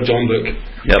signing for John Book.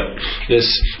 Yep.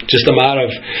 It's just a matter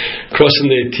of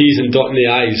crossing the T's and dotting the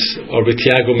I's, or with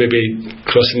Thiago maybe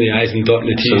crossing the I's and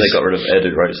dotting the T's. So they got rid of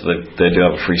Edu, right? So they do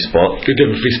have a free spot. They do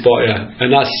have a free spot, yeah,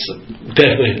 and that's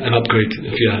definitely an upgrade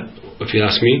if you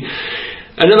ask me.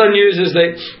 Another news is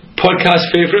that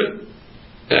podcast favourite.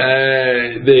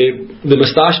 The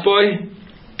moustache boy,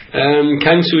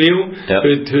 Kang Soo-il,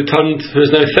 who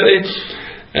is now 30,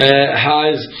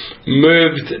 has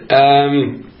moved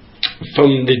from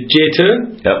the J2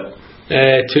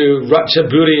 to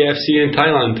Ratchaburi FC in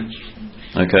Thailand.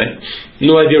 Okay.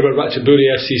 No idea where Ratchaburi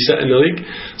FC sit in the league,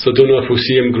 so don't know if we'll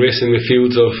see him gracing the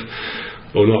fields of.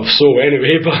 Well, not so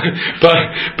anyway, but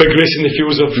gracing the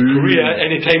fields of Korea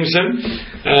anytime soon.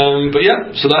 But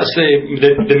yeah, so that's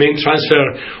the main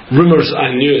transfer rumours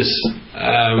and news.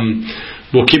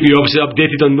 We'll keep you obviously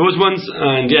updated on those ones,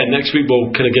 and yeah, next week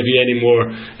we'll kind of give you any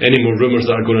more rumours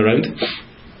that are going around.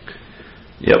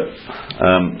 Yep.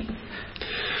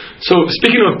 So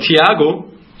speaking of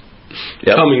Thiago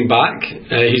coming back,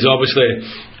 he's obviously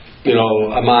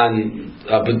a man,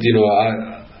 a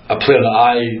player that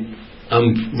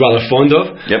I'm rather fond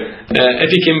of. Yep. If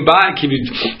he came back, he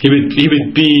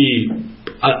would be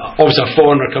obviously a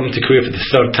foreigner coming to Korea for the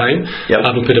third time. Yep.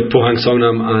 Having played at Pohang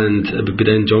Songnam and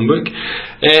then Jeonbuk.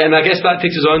 And I guess that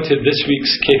takes us on to this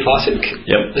week's K Classic.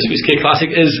 Yep. This week's K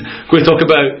Classic is going to talk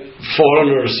about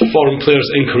foreign players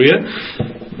in Korea.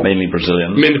 Mainly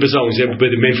Brazilians. Mainly Brazilians, yeah, but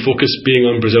the main focus being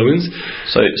on Brazilians.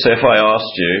 So if I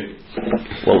asked you,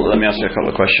 well, let me ask you a couple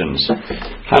of questions.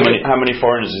 How many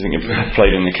foreigners do you think have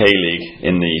played in the K-League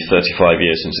in the 35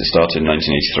 years since it started in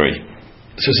 1983?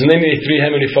 So it's 1983.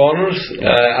 How many foreigners?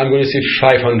 I'm going to say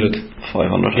 500. 500.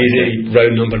 Easy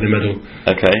round number in the middle.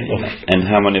 Okay. And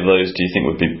how many of those do you think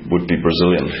would be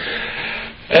Brazilian?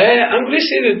 I'm going to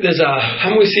say that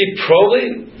I'm going to say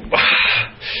probably.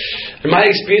 In my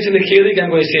experience in the K-League, I'm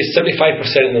going to say 75%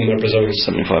 of them are Brazilian.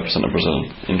 75% are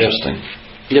Brazilian. Interesting.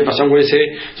 Yeah, that's what I'm going to say.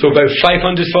 So about 500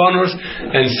 foreigners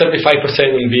and 75%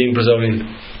 of them being Brazilian.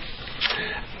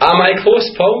 Am I close,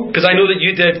 Paul? Because I know that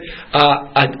you did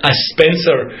a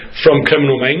Spencer from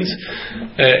Criminal Minds.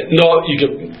 Not you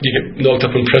get knocked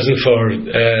up in prison for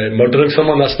murdering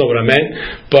someone. That's not what I meant.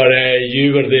 But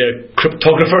you were the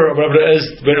cryptographer or whatever it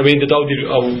is. When we did all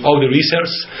the research.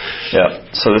 Yeah.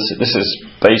 So this is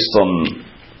based on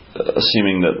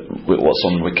assuming that what's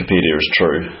on Wikipedia is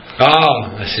true.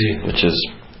 I see. Which is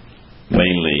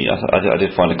mainly I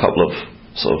did find a couple of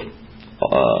sort of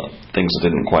things that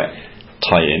didn't quite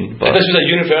tie in. But if this was a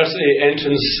university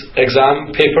entrance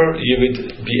exam paper, you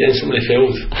would be instantly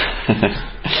failed.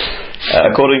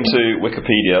 According to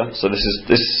Wikipedia, so this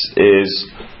is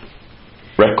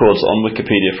records on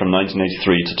Wikipedia from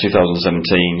 1983 to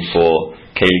 2017 for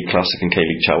K-League Classic and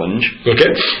K-League Challenge.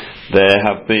 Okay. There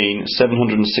have been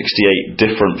 768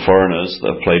 different foreigners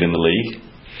that have played in the league.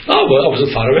 Oh, well, I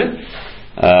wasn't far away.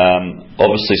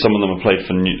 Obviously, some of them have played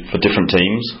for different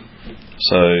teams.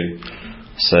 So,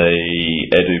 say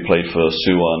Edu played for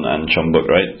Suwon and Jeonbuk,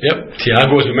 right? Yep.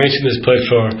 Thiago, as we mentioned, has played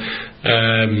for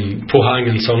Pohang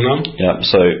and Songnam. Yeah.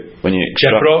 So when you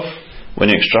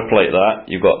extrapolate that,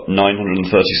 you've got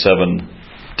 937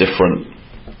 different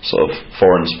sort of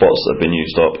foreign spots that have been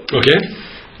used up. Okay.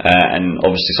 And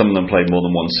obviously some of them played more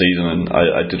than one season, and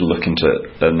I did look into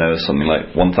it, and there was something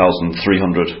like 1,300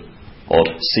 odd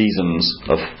seasons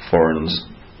of foreigners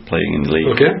playing in the league.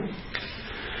 Okay.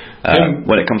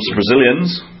 When it comes to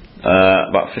Brazilians,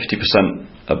 about 50%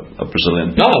 are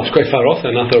Brazilian. No, it's quite far off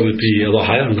then. I thought it would be a lot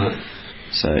higher than that.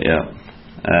 So yeah.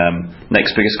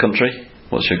 Next biggest country,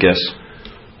 what's your guess?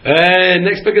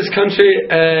 Next biggest country,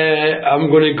 I'm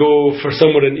going to go for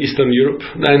somewhere in Eastern Europe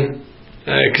then,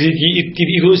 because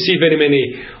you don't see very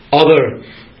many other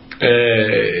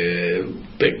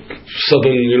like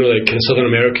southern, like kind of Southern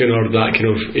American or that kind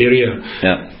of area.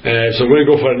 Yeah. So I'm going to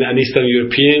go for an Eastern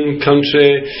European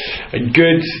country, a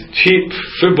good, cheap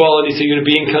football in Eastern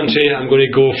European country. I'm going to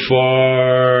go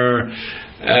for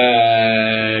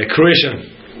Croatia.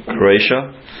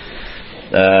 Croatia.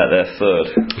 They're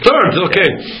third. Third, okay.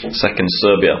 Yeah. Second,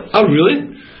 Serbia. Oh,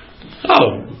 really?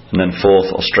 Oh. And then fourth,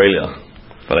 Australia.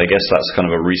 But I guess that's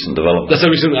kind of a recent development. That's a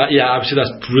recent, yeah, obviously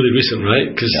that's really recent, right?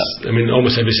 Because, I mean,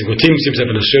 almost every single team seems to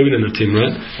have an Australian in their team,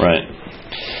 right? Right.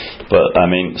 But I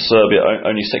mean, Serbia,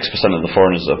 only 6% of the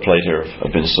foreigners that have played here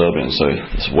have been Serbian, so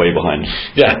it's way behind.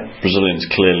 Yeah. Brazilian's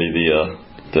clearly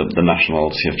the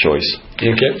nationality of choice.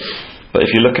 Okay. But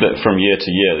if you look at it from year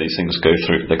to year, these things go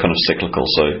through. They're kind of cyclical.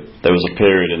 So there was a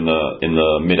period in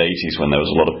the mid '80s when there was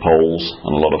a lot of Poles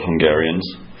and a lot of Hungarians,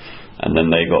 and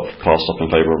then they got passed up in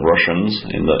favour of Russians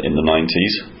in the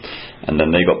 '90s, and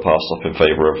then they got passed up in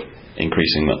favour of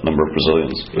increasing that number of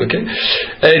Brazilians. Okay.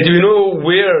 Do you know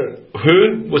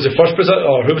who was the first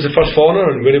who was the first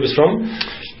foreigner and where he was from?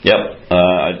 Yep,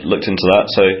 I looked into that.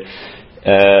 So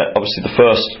obviously the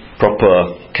first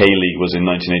proper K-League was in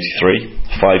 1983.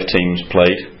 5 teams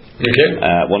played. Okay.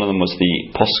 One of them was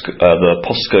the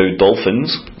Posco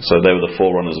Dolphins. So they were the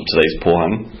forerunners of today's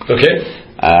Pohang. Okay.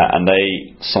 And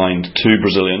they signed 2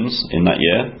 Brazilians in that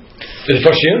year. In the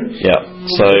first year? Yeah.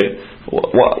 So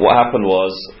what happened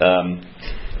was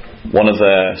one of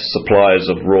their suppliers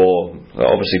of raw,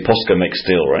 obviously Posco makes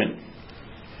steel, right?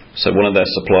 So one of their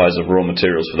suppliers of raw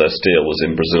materials for their steel was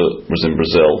in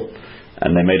Brazil,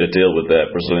 and they made a deal with their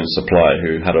Brazilian supplier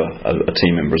who had a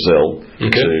team in Brazil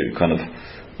to kind of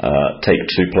take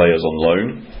 2 players on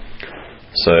loan.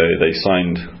 So they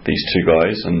signed these 2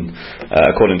 guys, and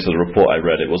according to the report I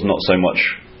read, it was not so much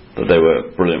that they were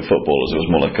brilliant footballers, it was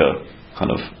more like a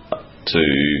kind of to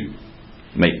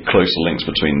make closer links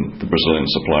between the Brazilian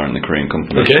supplier and the Korean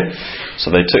company. Okay.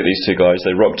 So they took these 2 guys,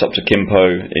 they rocked up to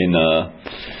Kimpo in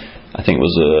I think it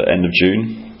was end of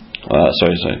June,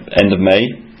 end of May,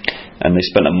 and they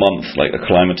spent a month like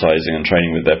acclimatizing and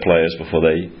training with their players before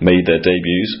they made their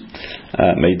debuts.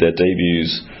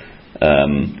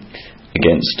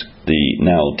 Against the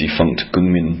now defunct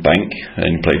Gungmin Bank,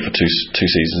 and played for two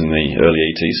seasons in the early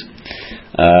 80s.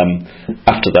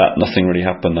 After that, nothing really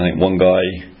happened. I think one guy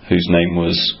whose name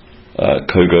was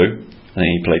Kogo, I think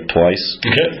he played twice,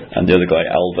 and the other guy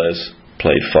Alves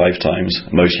played 5 times,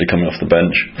 mostly coming off the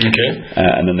bench.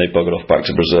 And then they buggered off back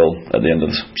to Brazil at the end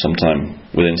of sometime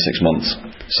within 6 months.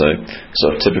 So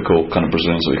sort of typical kind of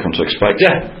Brazilians that we come to expect.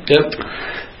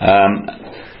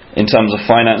 In terms of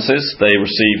finances, they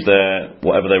received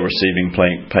whatever they were receiving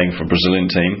paying for a Brazilian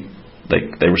team.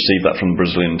 They received that from the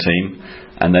Brazilian team,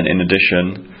 and then in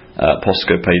addition,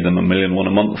 Posco paid them $1.1 million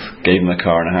a month, gave them a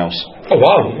car and a house. Oh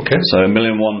wow! Okay. So $1.1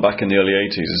 million back in the early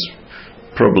 80s is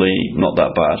probably not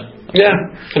that bad. Yeah,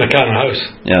 in a car and a house.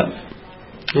 Yeah.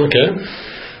 Okay.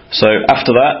 So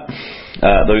after that,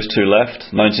 those 2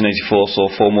 left. 1984 saw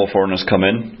 4 more foreigners come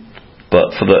in.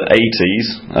 But for the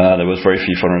 80s, there was very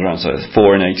few foreigners around. So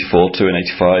 4 in 84, 2 in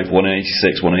 85, 1 in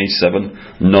 86, 1 in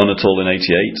 87, none at all in 88.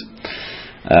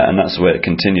 And that's the way it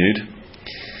continued.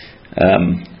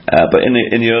 But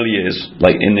in the early years,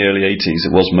 like in the early 80s,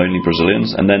 it was mainly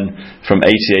Brazilians. And then from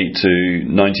 88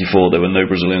 to 94, there were no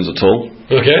Brazilians at all.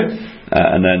 Okay.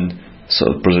 And then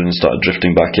sort of Brazilians started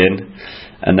drifting back in.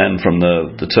 And then from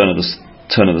the turn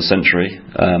of the century,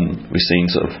 we've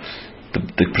seen sort of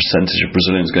the percentage of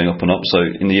Brazilians going up and up. So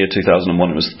in the year 2001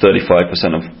 it was 35%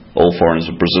 of all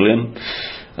foreigners were Brazilian,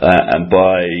 and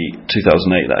by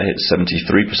 2008 that hit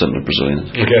 73% of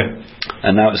Brazilians. Okay.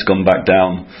 And now it's gone back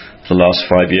down. For the last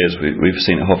 5 years we've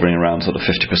seen it hovering around sort of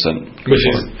 50%. Which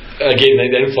is again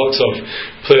like the influx of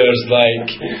players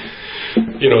like,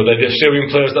 you know, the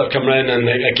Australian players that have come in, and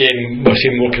again we're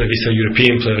seeing more kind of Eastern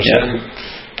European players.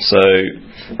 So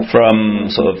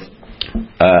from sort of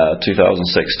 2006,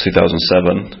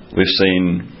 2007, we've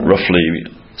seen roughly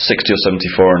 60 or 70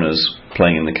 foreigners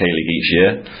playing in the K-League each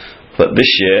year, but this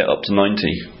year up to 90,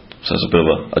 so it's a bit of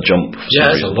a jump.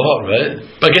 Yeah, it's a lot, right?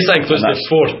 But I guess that includes the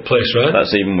 4th place, right?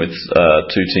 That's even with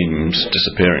 2 teams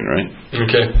disappearing, right?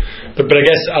 Okay. But I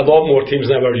guess a lot more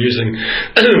teams now are using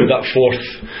that 4th,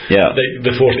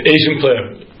 the 4th Asian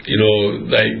player. You know,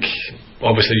 like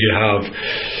obviously you have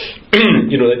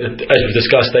you know, as we've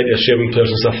discussed, like the Australian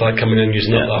players and stuff like coming in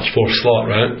using that 4th slot,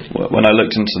 right? When I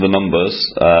looked into the numbers,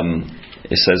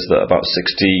 it says that about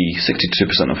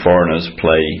 62% of foreigners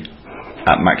play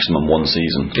at maximum 1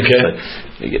 season. Okay.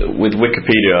 So, with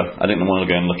Wikipedia, I didn't want to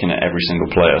go and looking at every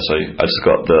single player, so I just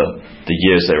got the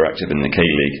years they were active in the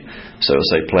K-League. So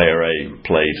it'll say player A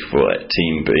played for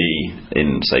Team B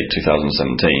in say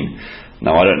 2017.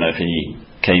 Now I don't know if he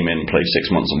came in, played 6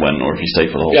 months and went, or if he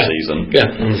stayed for the whole season. Yeah,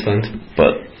 I understand.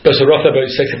 But so roughly about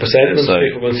 60% of them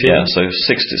stay for 1 season. Yeah, so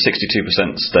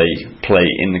 62% play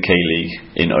in the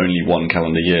K-League in only 1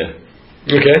 calendar year.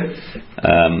 Okay.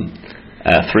 3%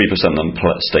 of them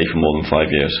stay for more than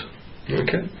 5 years.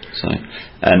 Okay. So,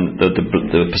 and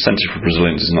the percentage for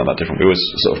Brazilians is not that different. We always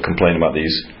sort of complain about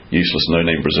these useless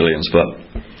no-name Brazilians, but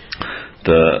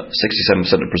the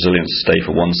 67% of Brazilians stay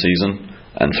for 1 season,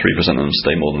 and 3% of them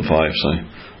stay more than 5. So,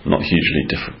 not hugely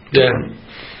different. Yeah.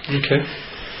 Okay.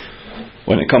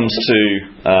 When it comes to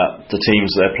the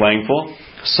teams they're playing for,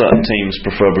 certain teams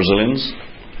prefer Brazilians.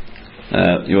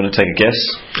 You want to take a guess?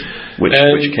 Which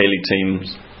K-League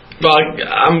teams? Well,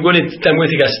 I'm going to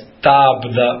take a stab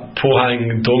that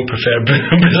Pohang don't prefer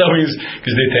Brazilians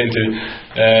because they tend to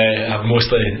have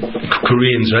mostly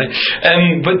Koreans, right?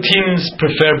 But teams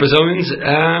prefer Brazilians.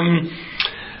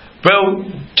 Well,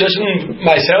 judging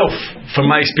myself from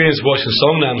my experience watching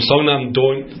Songnam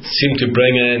don't seem to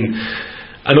bring in.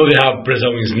 I know they have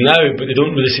Brazilians now, but they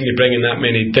don't really seem to bring in that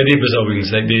many Diddy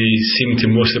Brazilians. Like, they seem to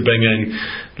mostly bring in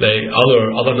like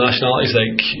other nationalities,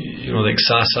 like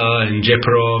Sasa and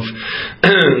Jeparov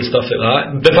and stuff like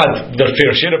that. They've had their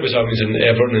fair share of Brazilians in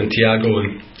Everton and Thiago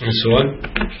and so on.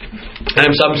 So I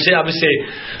would say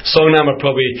Songnam are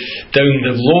probably down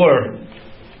the lower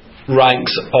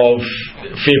ranks of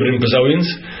favouring Brazilians.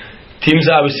 Teams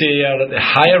that I would say are at the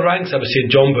higher ranks, I would say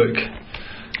John Book.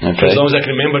 Okay. As long as I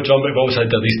can remember, John Book always had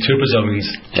at least 2 Brazilians,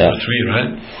 or 3, right?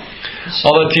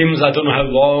 Other teams, I don't know how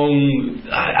long.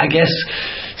 I guess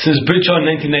since Butcher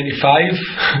in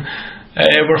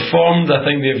 1995 were formed, I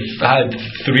think they've had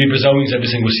 3 Brazilians every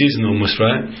single season, almost,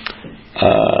 right?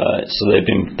 So they've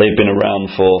been around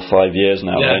for 5 years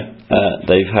now. Yeah. Right?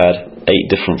 They've had 8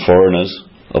 different foreigners,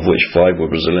 of which 5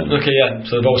 were Brazilian. Okay, yeah.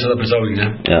 So they've always had a Brazilian,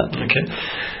 yeah. Yeah. Okay.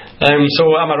 So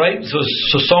am I right? So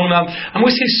Songnam, I'm going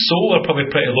to say Seoul are probably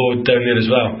pretty low down there as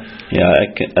well. Yeah, I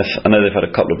know they've had a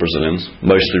couple of Brazilians,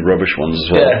 mostly rubbish ones as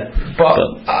well. Yeah, but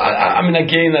I mean,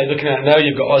 again, like looking at it now,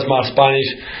 you've got Osmar Spanish,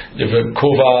 you've got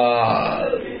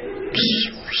Kova,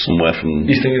 somewhere from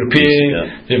Eastern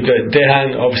European, you've got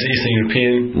Dehan, obviously Eastern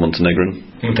European,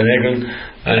 Montenegrin, and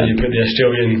you've got the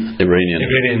Australian,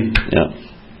 Iranian. Yeah.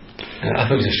 I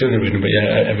thought it was Australian, but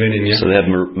yeah, Iranian, yeah. So they had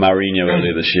Marinho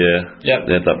earlier this year. Yep.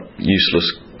 They had that useless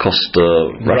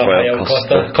Rafael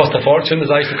Costa Fortune,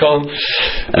 as I used to call him.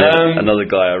 Another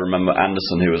guy I remember,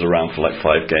 Anderson, who was around for like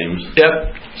 5 games. Yep.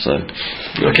 So.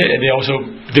 Okay, and they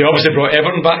obviously brought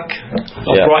Everton back.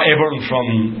 Brought Everton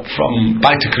from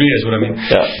back to Korea, is what I mean.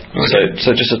 Yeah. Okay.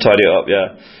 So just to tidy it up,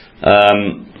 yeah.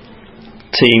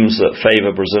 Teams that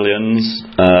favour Brazilians,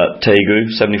 Taegu,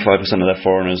 75% of their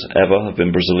foreigners ever have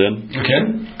been Brazilian. Okay.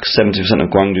 70% of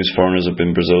Gwangju's foreigners have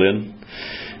been Brazilian.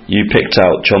 You picked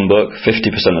out Chonbuk,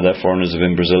 50% of their foreigners have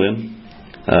been Brazilian.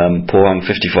 Pohang,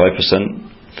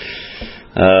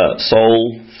 55%.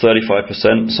 Seoul,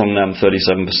 35%. Songnam,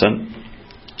 37%.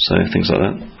 So things like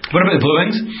that. What about the Blue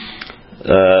Wings?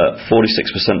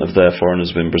 46% of their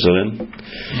foreigners have been Brazilian.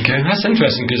 Okay, that's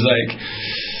interesting because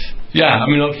yeah, I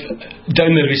mean,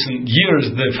 down the recent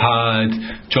years, they've had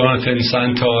Jonathan,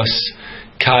 Santos,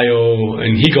 Caio,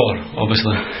 and Igor,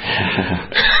 obviously.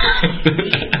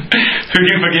 Who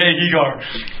can forget Igor?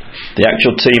 The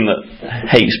actual team that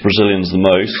hates Brazilians the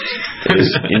most is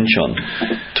Incheon.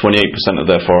 28% of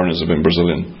their foreigners have been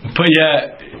Brazilian. But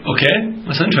yeah, okay,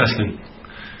 that's interesting.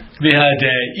 They had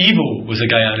Evo was a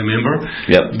guy I remember.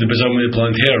 Yep. The Brazilian with the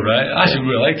blonde hair, right? I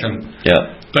actually really liked him.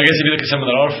 Yeah. But I guess if you look at some of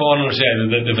their other foreigners, yeah,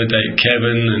 they've had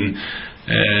Kevin and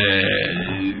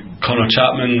Connor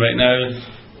Chapman right now.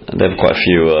 And they have quite a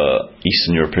few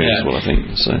Eastern Europeans as well, I think.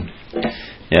 So,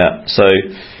 yeah. So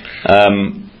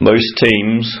most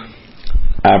teams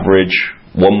average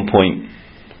 1.1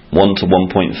 to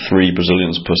 1.3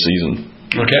 Brazilians per season.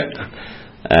 Okay.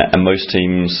 And most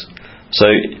teams. So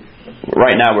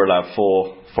right now we're allowed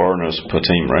 4 foreigners per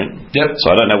team, right? Yep.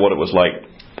 So I don't know what it was like.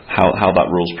 How that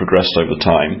rule's progressed over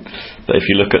time, but if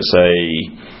you look at say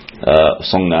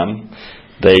Songnam,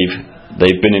 they've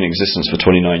been in existence for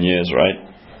 29 years, right?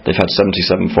 They've had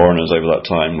 77 foreigners over that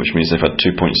time, which means they've had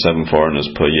 2.7 foreigners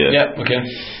per year. Yeah, okay.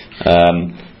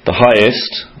 The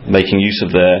highest, making use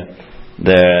of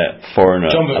their foreigner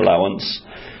allowance,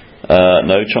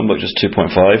 no, Chonbuk just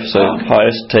 2.5. So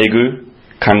highest, Taegu,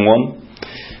 Kangwon,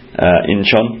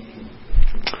 Incheon,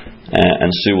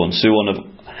 and Suwon. Suwon have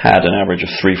had an average of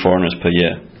 3 foreigners per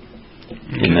year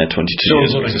in their 22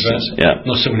 years of existence. Yeah.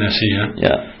 Not Suwon FC, yeah?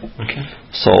 Yeah. Okay.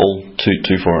 Seoul,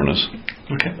 2 foreigners.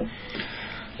 Okay.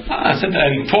 I said,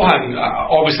 and Pohang,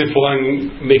 obviously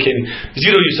Pohang making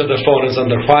 0 use of their foreigners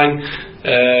under Hwang,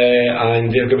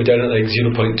 and they're going to be down at like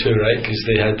 0.2, right? Because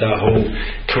they had that whole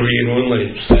Korean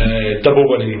only double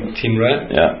winning team,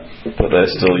 right? Yeah, but they're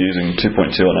still using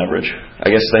 2.2 on average. I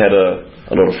guess they had a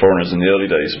lot of foreigners in the early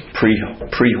days,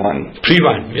 pre-Hwang.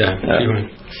 Pre-Hwang, yeah. Pre-Hwang.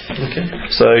 Okay.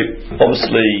 So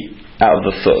obviously, out of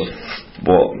the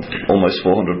almost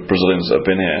 400 Brazilians that have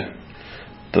been here,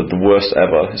 the worst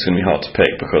ever is going to be hard to pick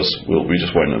because we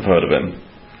just won't have heard of him.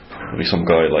 It'll be some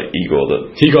guy like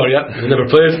Igor, yeah, who never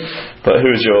played. But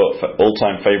who is your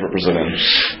all-time favourite Brazilian?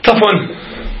 Tough one.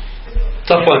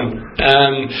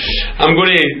 I'm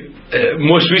going to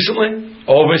most recently,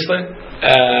 obviously,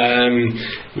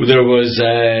 there was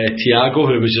Thiago,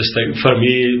 who was just like, for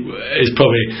me, is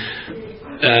probably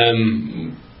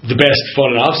the best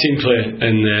foreigner I've seen play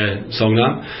in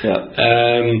Songnam.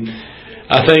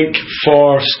 I think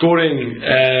for scoring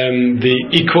the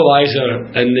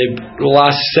equaliser in the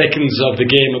last seconds of the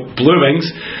game at Blue Wings,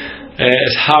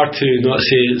 it's hard to not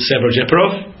say Sever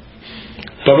Jeparov.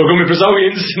 But we're going to be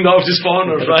Brazilians, not just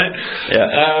foreigners, right?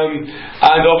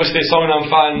 And obviously Songnam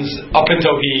fans, up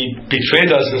until he betrayed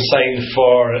us and signed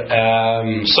for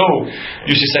Seoul,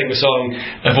 used to sing the song,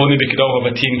 "If only we could all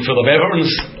have a team full of Evertons."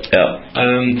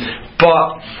 But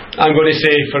I'm going to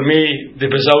say, for me, the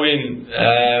Brazilian,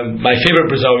 my favourite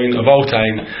Brazilian of all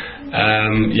time,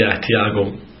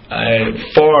 Thiago.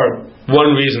 For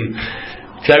one reason.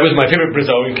 Thiago was my favourite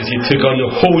Brazilian because he took on the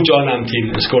whole John team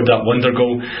and scored that wonder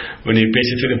goal when he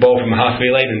basically took the ball from the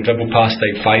halfway line and dribbled past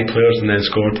like 5 players and then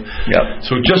scored.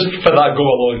 So just for that goal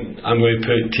alone, I'm going to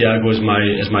put Thiago as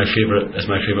my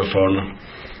favourite foreigner.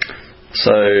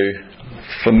 So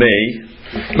for me,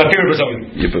 my favourite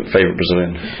Brazilian. Your favourite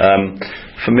Brazilian.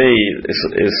 For me,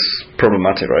 it's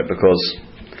problematic, right? Because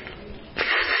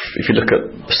if you look at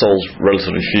Seoul's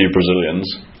relatively few Brazilians,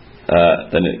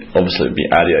 then it obviously would be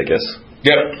Adi, I guess.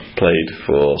 Played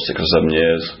for 6 or 7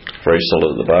 years, very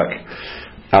solid at the back.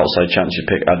 Outside chance you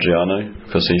pick Adriano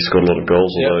because he scored a lot of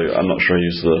goals, although I'm not sure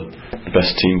he's the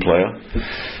best team player.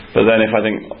 But then if I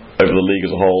think over the league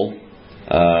as a whole,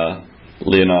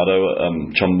 Leonardo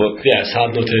at Chumbuk, it's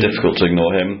hard not to. Difficult to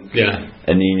ignore him.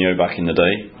 Eninho back in the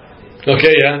day.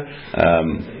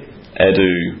 Edu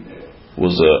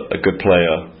was a good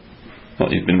player.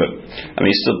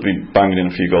 He's still been banging in a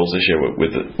few goals this year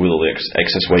with all the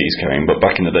excess weight he's carrying, but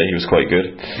back in the day he was quite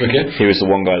good. He was the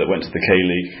one guy that went to the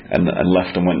Kleague and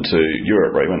left and went to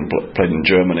Europe, right? Went and played in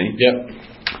Germany.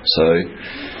 So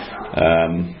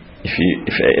if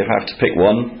I have to pick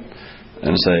one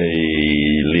and say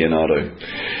Leonardo,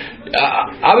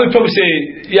 I would probably say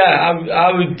I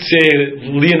would say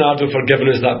Leonardo for giving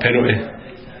us that penalty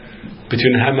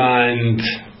between him and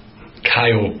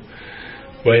Kyle.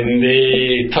 When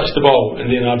they touched the ball and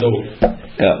Leonardo,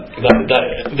 that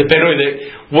the penalty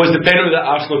that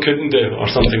Arsenal couldn't do or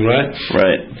something, right?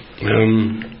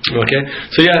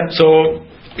 So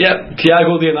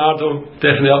Thiago, Leonardo,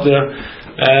 definitely up there.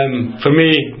 For me,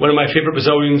 one of my favourite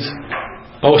Brazilians.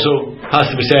 Also has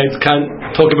to be said, can't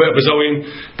talk about a Brazilian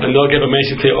and not give a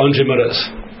mention to Andre Moritz.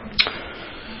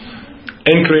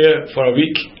 In Korea for a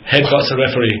week, headbutts a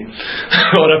referee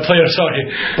or a player, sorry.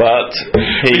 But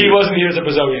he wasn't here as a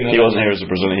Brazilian. He wasn't here as a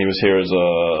Brazilian. He was here as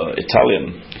a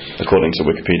Italian, according to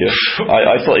Wikipedia.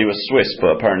 I thought he was Swiss,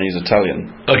 but apparently he's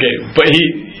Italian. Okay, but he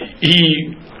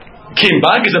came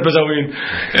back as a Brazilian,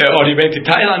 or he went to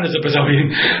Thailand as a Brazilian.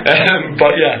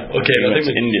 But he went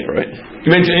to India, right? He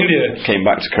went to India. Came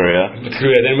back to Korea.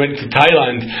 Then went to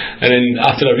Thailand, and then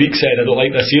after a week said, "I don't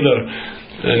like this either."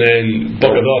 And then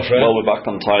buggered off, right? Well, we're back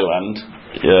on Thailand.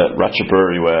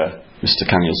 Ratchaburi, where Mr.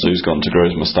 Kang Il-soo's gone to grow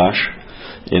his moustache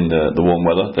in the warm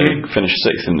weather. They finished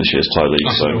 6th in this year's Thai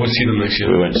League, so we won't see them next year.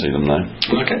 We won't see them now.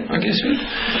 Okay, sweet.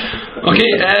 Okay,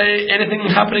 anything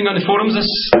happening on the forums this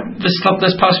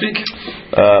past week?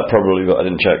 Probably, but I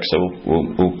didn't check, so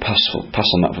we'll pass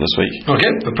on that for this week.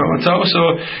 Okay, no problem at all.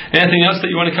 So, anything else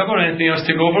that you want to cover? Anything else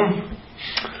to go over?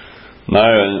 No,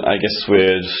 I guess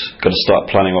we've got to start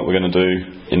planning what we're going to do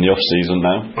in the off season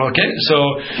now. Okay,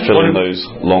 so filling those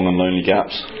long and lonely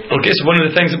gaps. Okay, so one of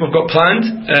the things that we've got planned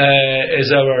is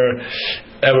our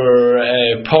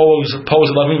Paul's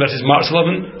 11 versus Mark's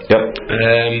 11.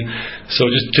 So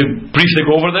just to briefly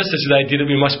go over this is the idea that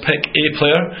we must pick a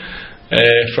player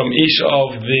from each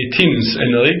of the teams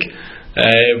in the league,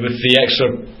 with the extra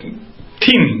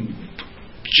team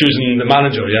choosing the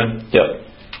manager.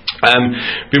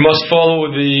 We must follow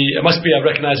it must be a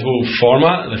recognisable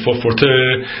format, the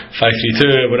 4-4-2,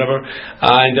 5-3-2, whatever,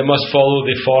 and it must follow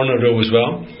the foreigner rule as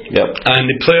well. And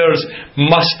the players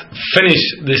must finish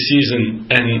the season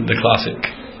in the Classic.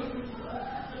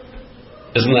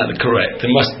 Isn't that correct? They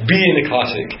must be in the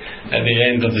Classic at the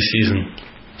end of the season.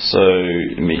 So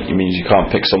it means you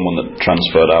can't pick someone that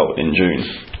transferred out in June?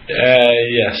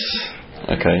 Yes.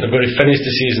 Okay. They've got to finish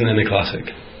the season in the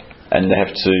Classic. And they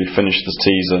have to finish the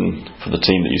season for the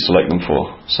team that you select them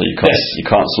for. So you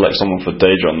can't select someone for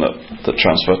Daedron that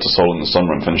transferred to Seoul in the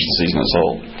summer and finish the season at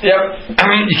Seoul.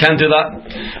 You can't do that.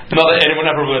 Not that anyone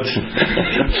ever would.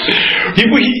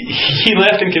 he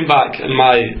left and came back in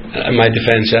my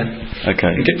defence.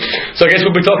 Okay. So I guess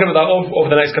we'll be talking about that over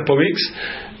the next couple of weeks.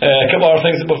 A couple of other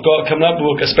things that we've got coming up.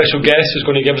 We've got a special guest who's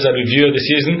going to give us a review of the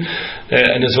season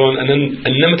in his own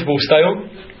inimitable style.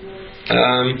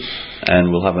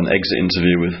 And we'll have an exit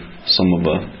interview with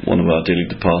one of our dearly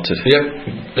departed. Yep.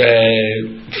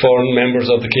 Foreign members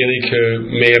of the Kleague who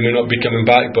may or may not be coming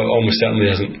back, but almost certainly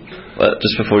isn't.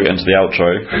 Just before we get into the outro,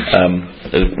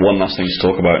 there's one last thing to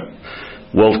talk about.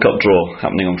 World Cup draw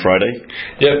happening on Friday.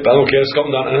 Yep, I don't care,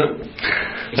 Scotland aren't in it.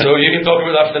 So you can talk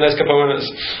about that for the next couple of minutes.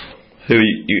 Who are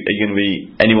you going to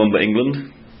be anyone but England?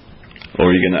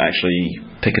 Or are you going to actually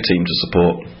pick a team to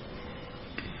support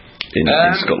in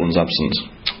Scotland's absence?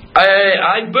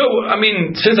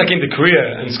 Since I came to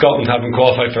Korea and Scotland haven't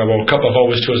qualified for a World Cup, I've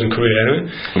always chosen Korea anyway.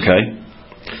 Okay.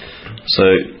 So,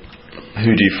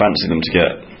 who do you fancy them to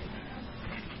get?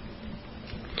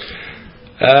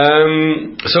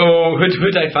 So who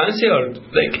do I fancy? Or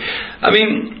I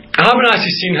haven't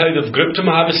actually seen how they've grouped them.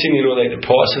 I haven't seen the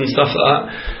pots and stuff like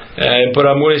that. But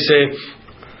I'm going to say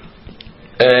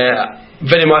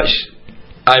very much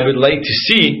I would like to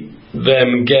see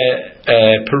them get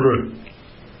Peru.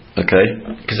 Okay.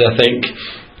 Because I think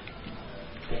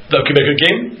that could be a good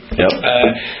game. Yep.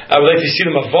 I would like to see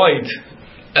them avoid.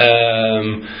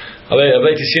 I'd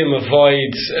like to see them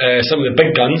avoid some of the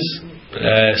big guns.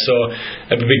 So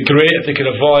it would be great if they could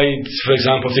avoid, for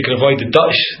example, if they could avoid the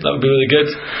Dutch, that would be really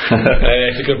good.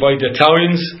 If they could avoid the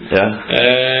Italians,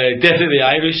 definitely the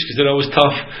Irish, because they're always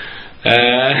tough.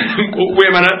 Wait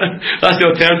a minute, that's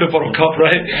the alternative World Cup,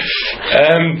 right?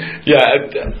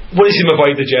 Want to see them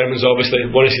avoid the Germans, obviously.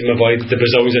 Want to see them avoid the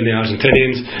Brazilians and the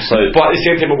Argentinians. But at the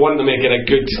same time, I want them to get a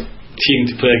good team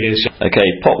to play against. Okay,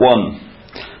 pot 1.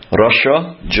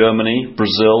 Russia, Germany,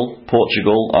 Brazil,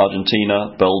 Portugal,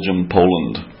 Argentina, Belgium,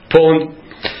 Poland.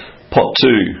 Pot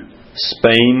 2.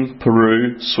 Spain,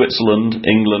 Peru, Switzerland,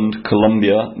 England,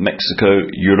 Colombia, Mexico,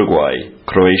 Uruguay,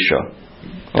 Croatia.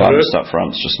 I missed that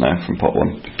France just now from pot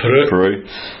 1. Peru.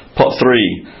 Pot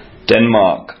 3.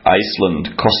 Denmark,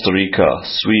 Iceland, Costa Rica,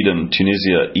 Sweden,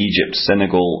 Tunisia, Egypt,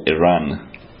 Senegal, Iran.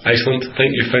 Iceland, I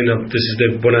think you found out this is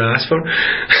the one I asked for.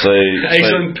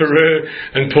 Iceland, Peru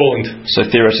and Poland. So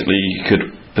theoretically you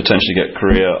could potentially get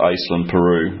Korea, Iceland,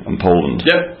 Peru and Poland.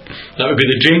 Yep, that would be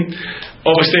the dream.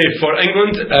 Obviously for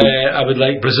England, I would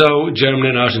like Brazil,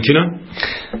 Germany and Argentina.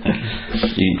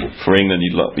 For England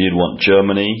you'd want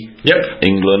Germany. Yep.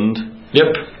 England.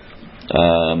 Yep.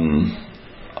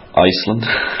 Iceland.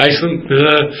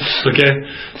 Okay.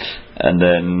 And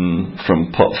then from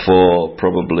pot 4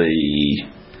 probably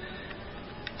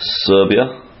Serbia,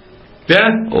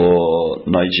 or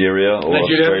Nigeria, or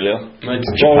Australia,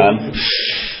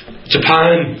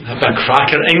 Japan. Have a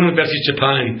cracker. England versus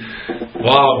Japan.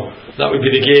 Wow, that would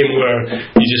be the game where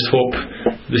you just hope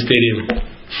the stadium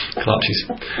collapses.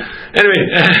 Anyway,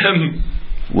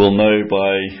 we'll know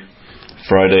by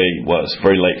Friday. Well, it's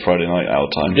very late Friday night our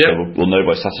time, so we'll know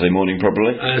by Saturday morning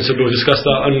probably. And so we'll discuss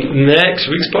that on next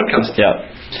week's podcast. Yeah.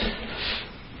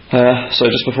 So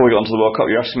just before we got onto the World Cup,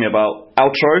 you're asking me about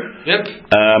outro. Yep.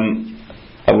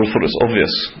 I would have thought it's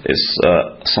obvious. It's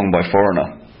a song by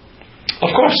Foreigner.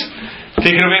 Of course.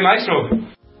 Take it away, Maestro.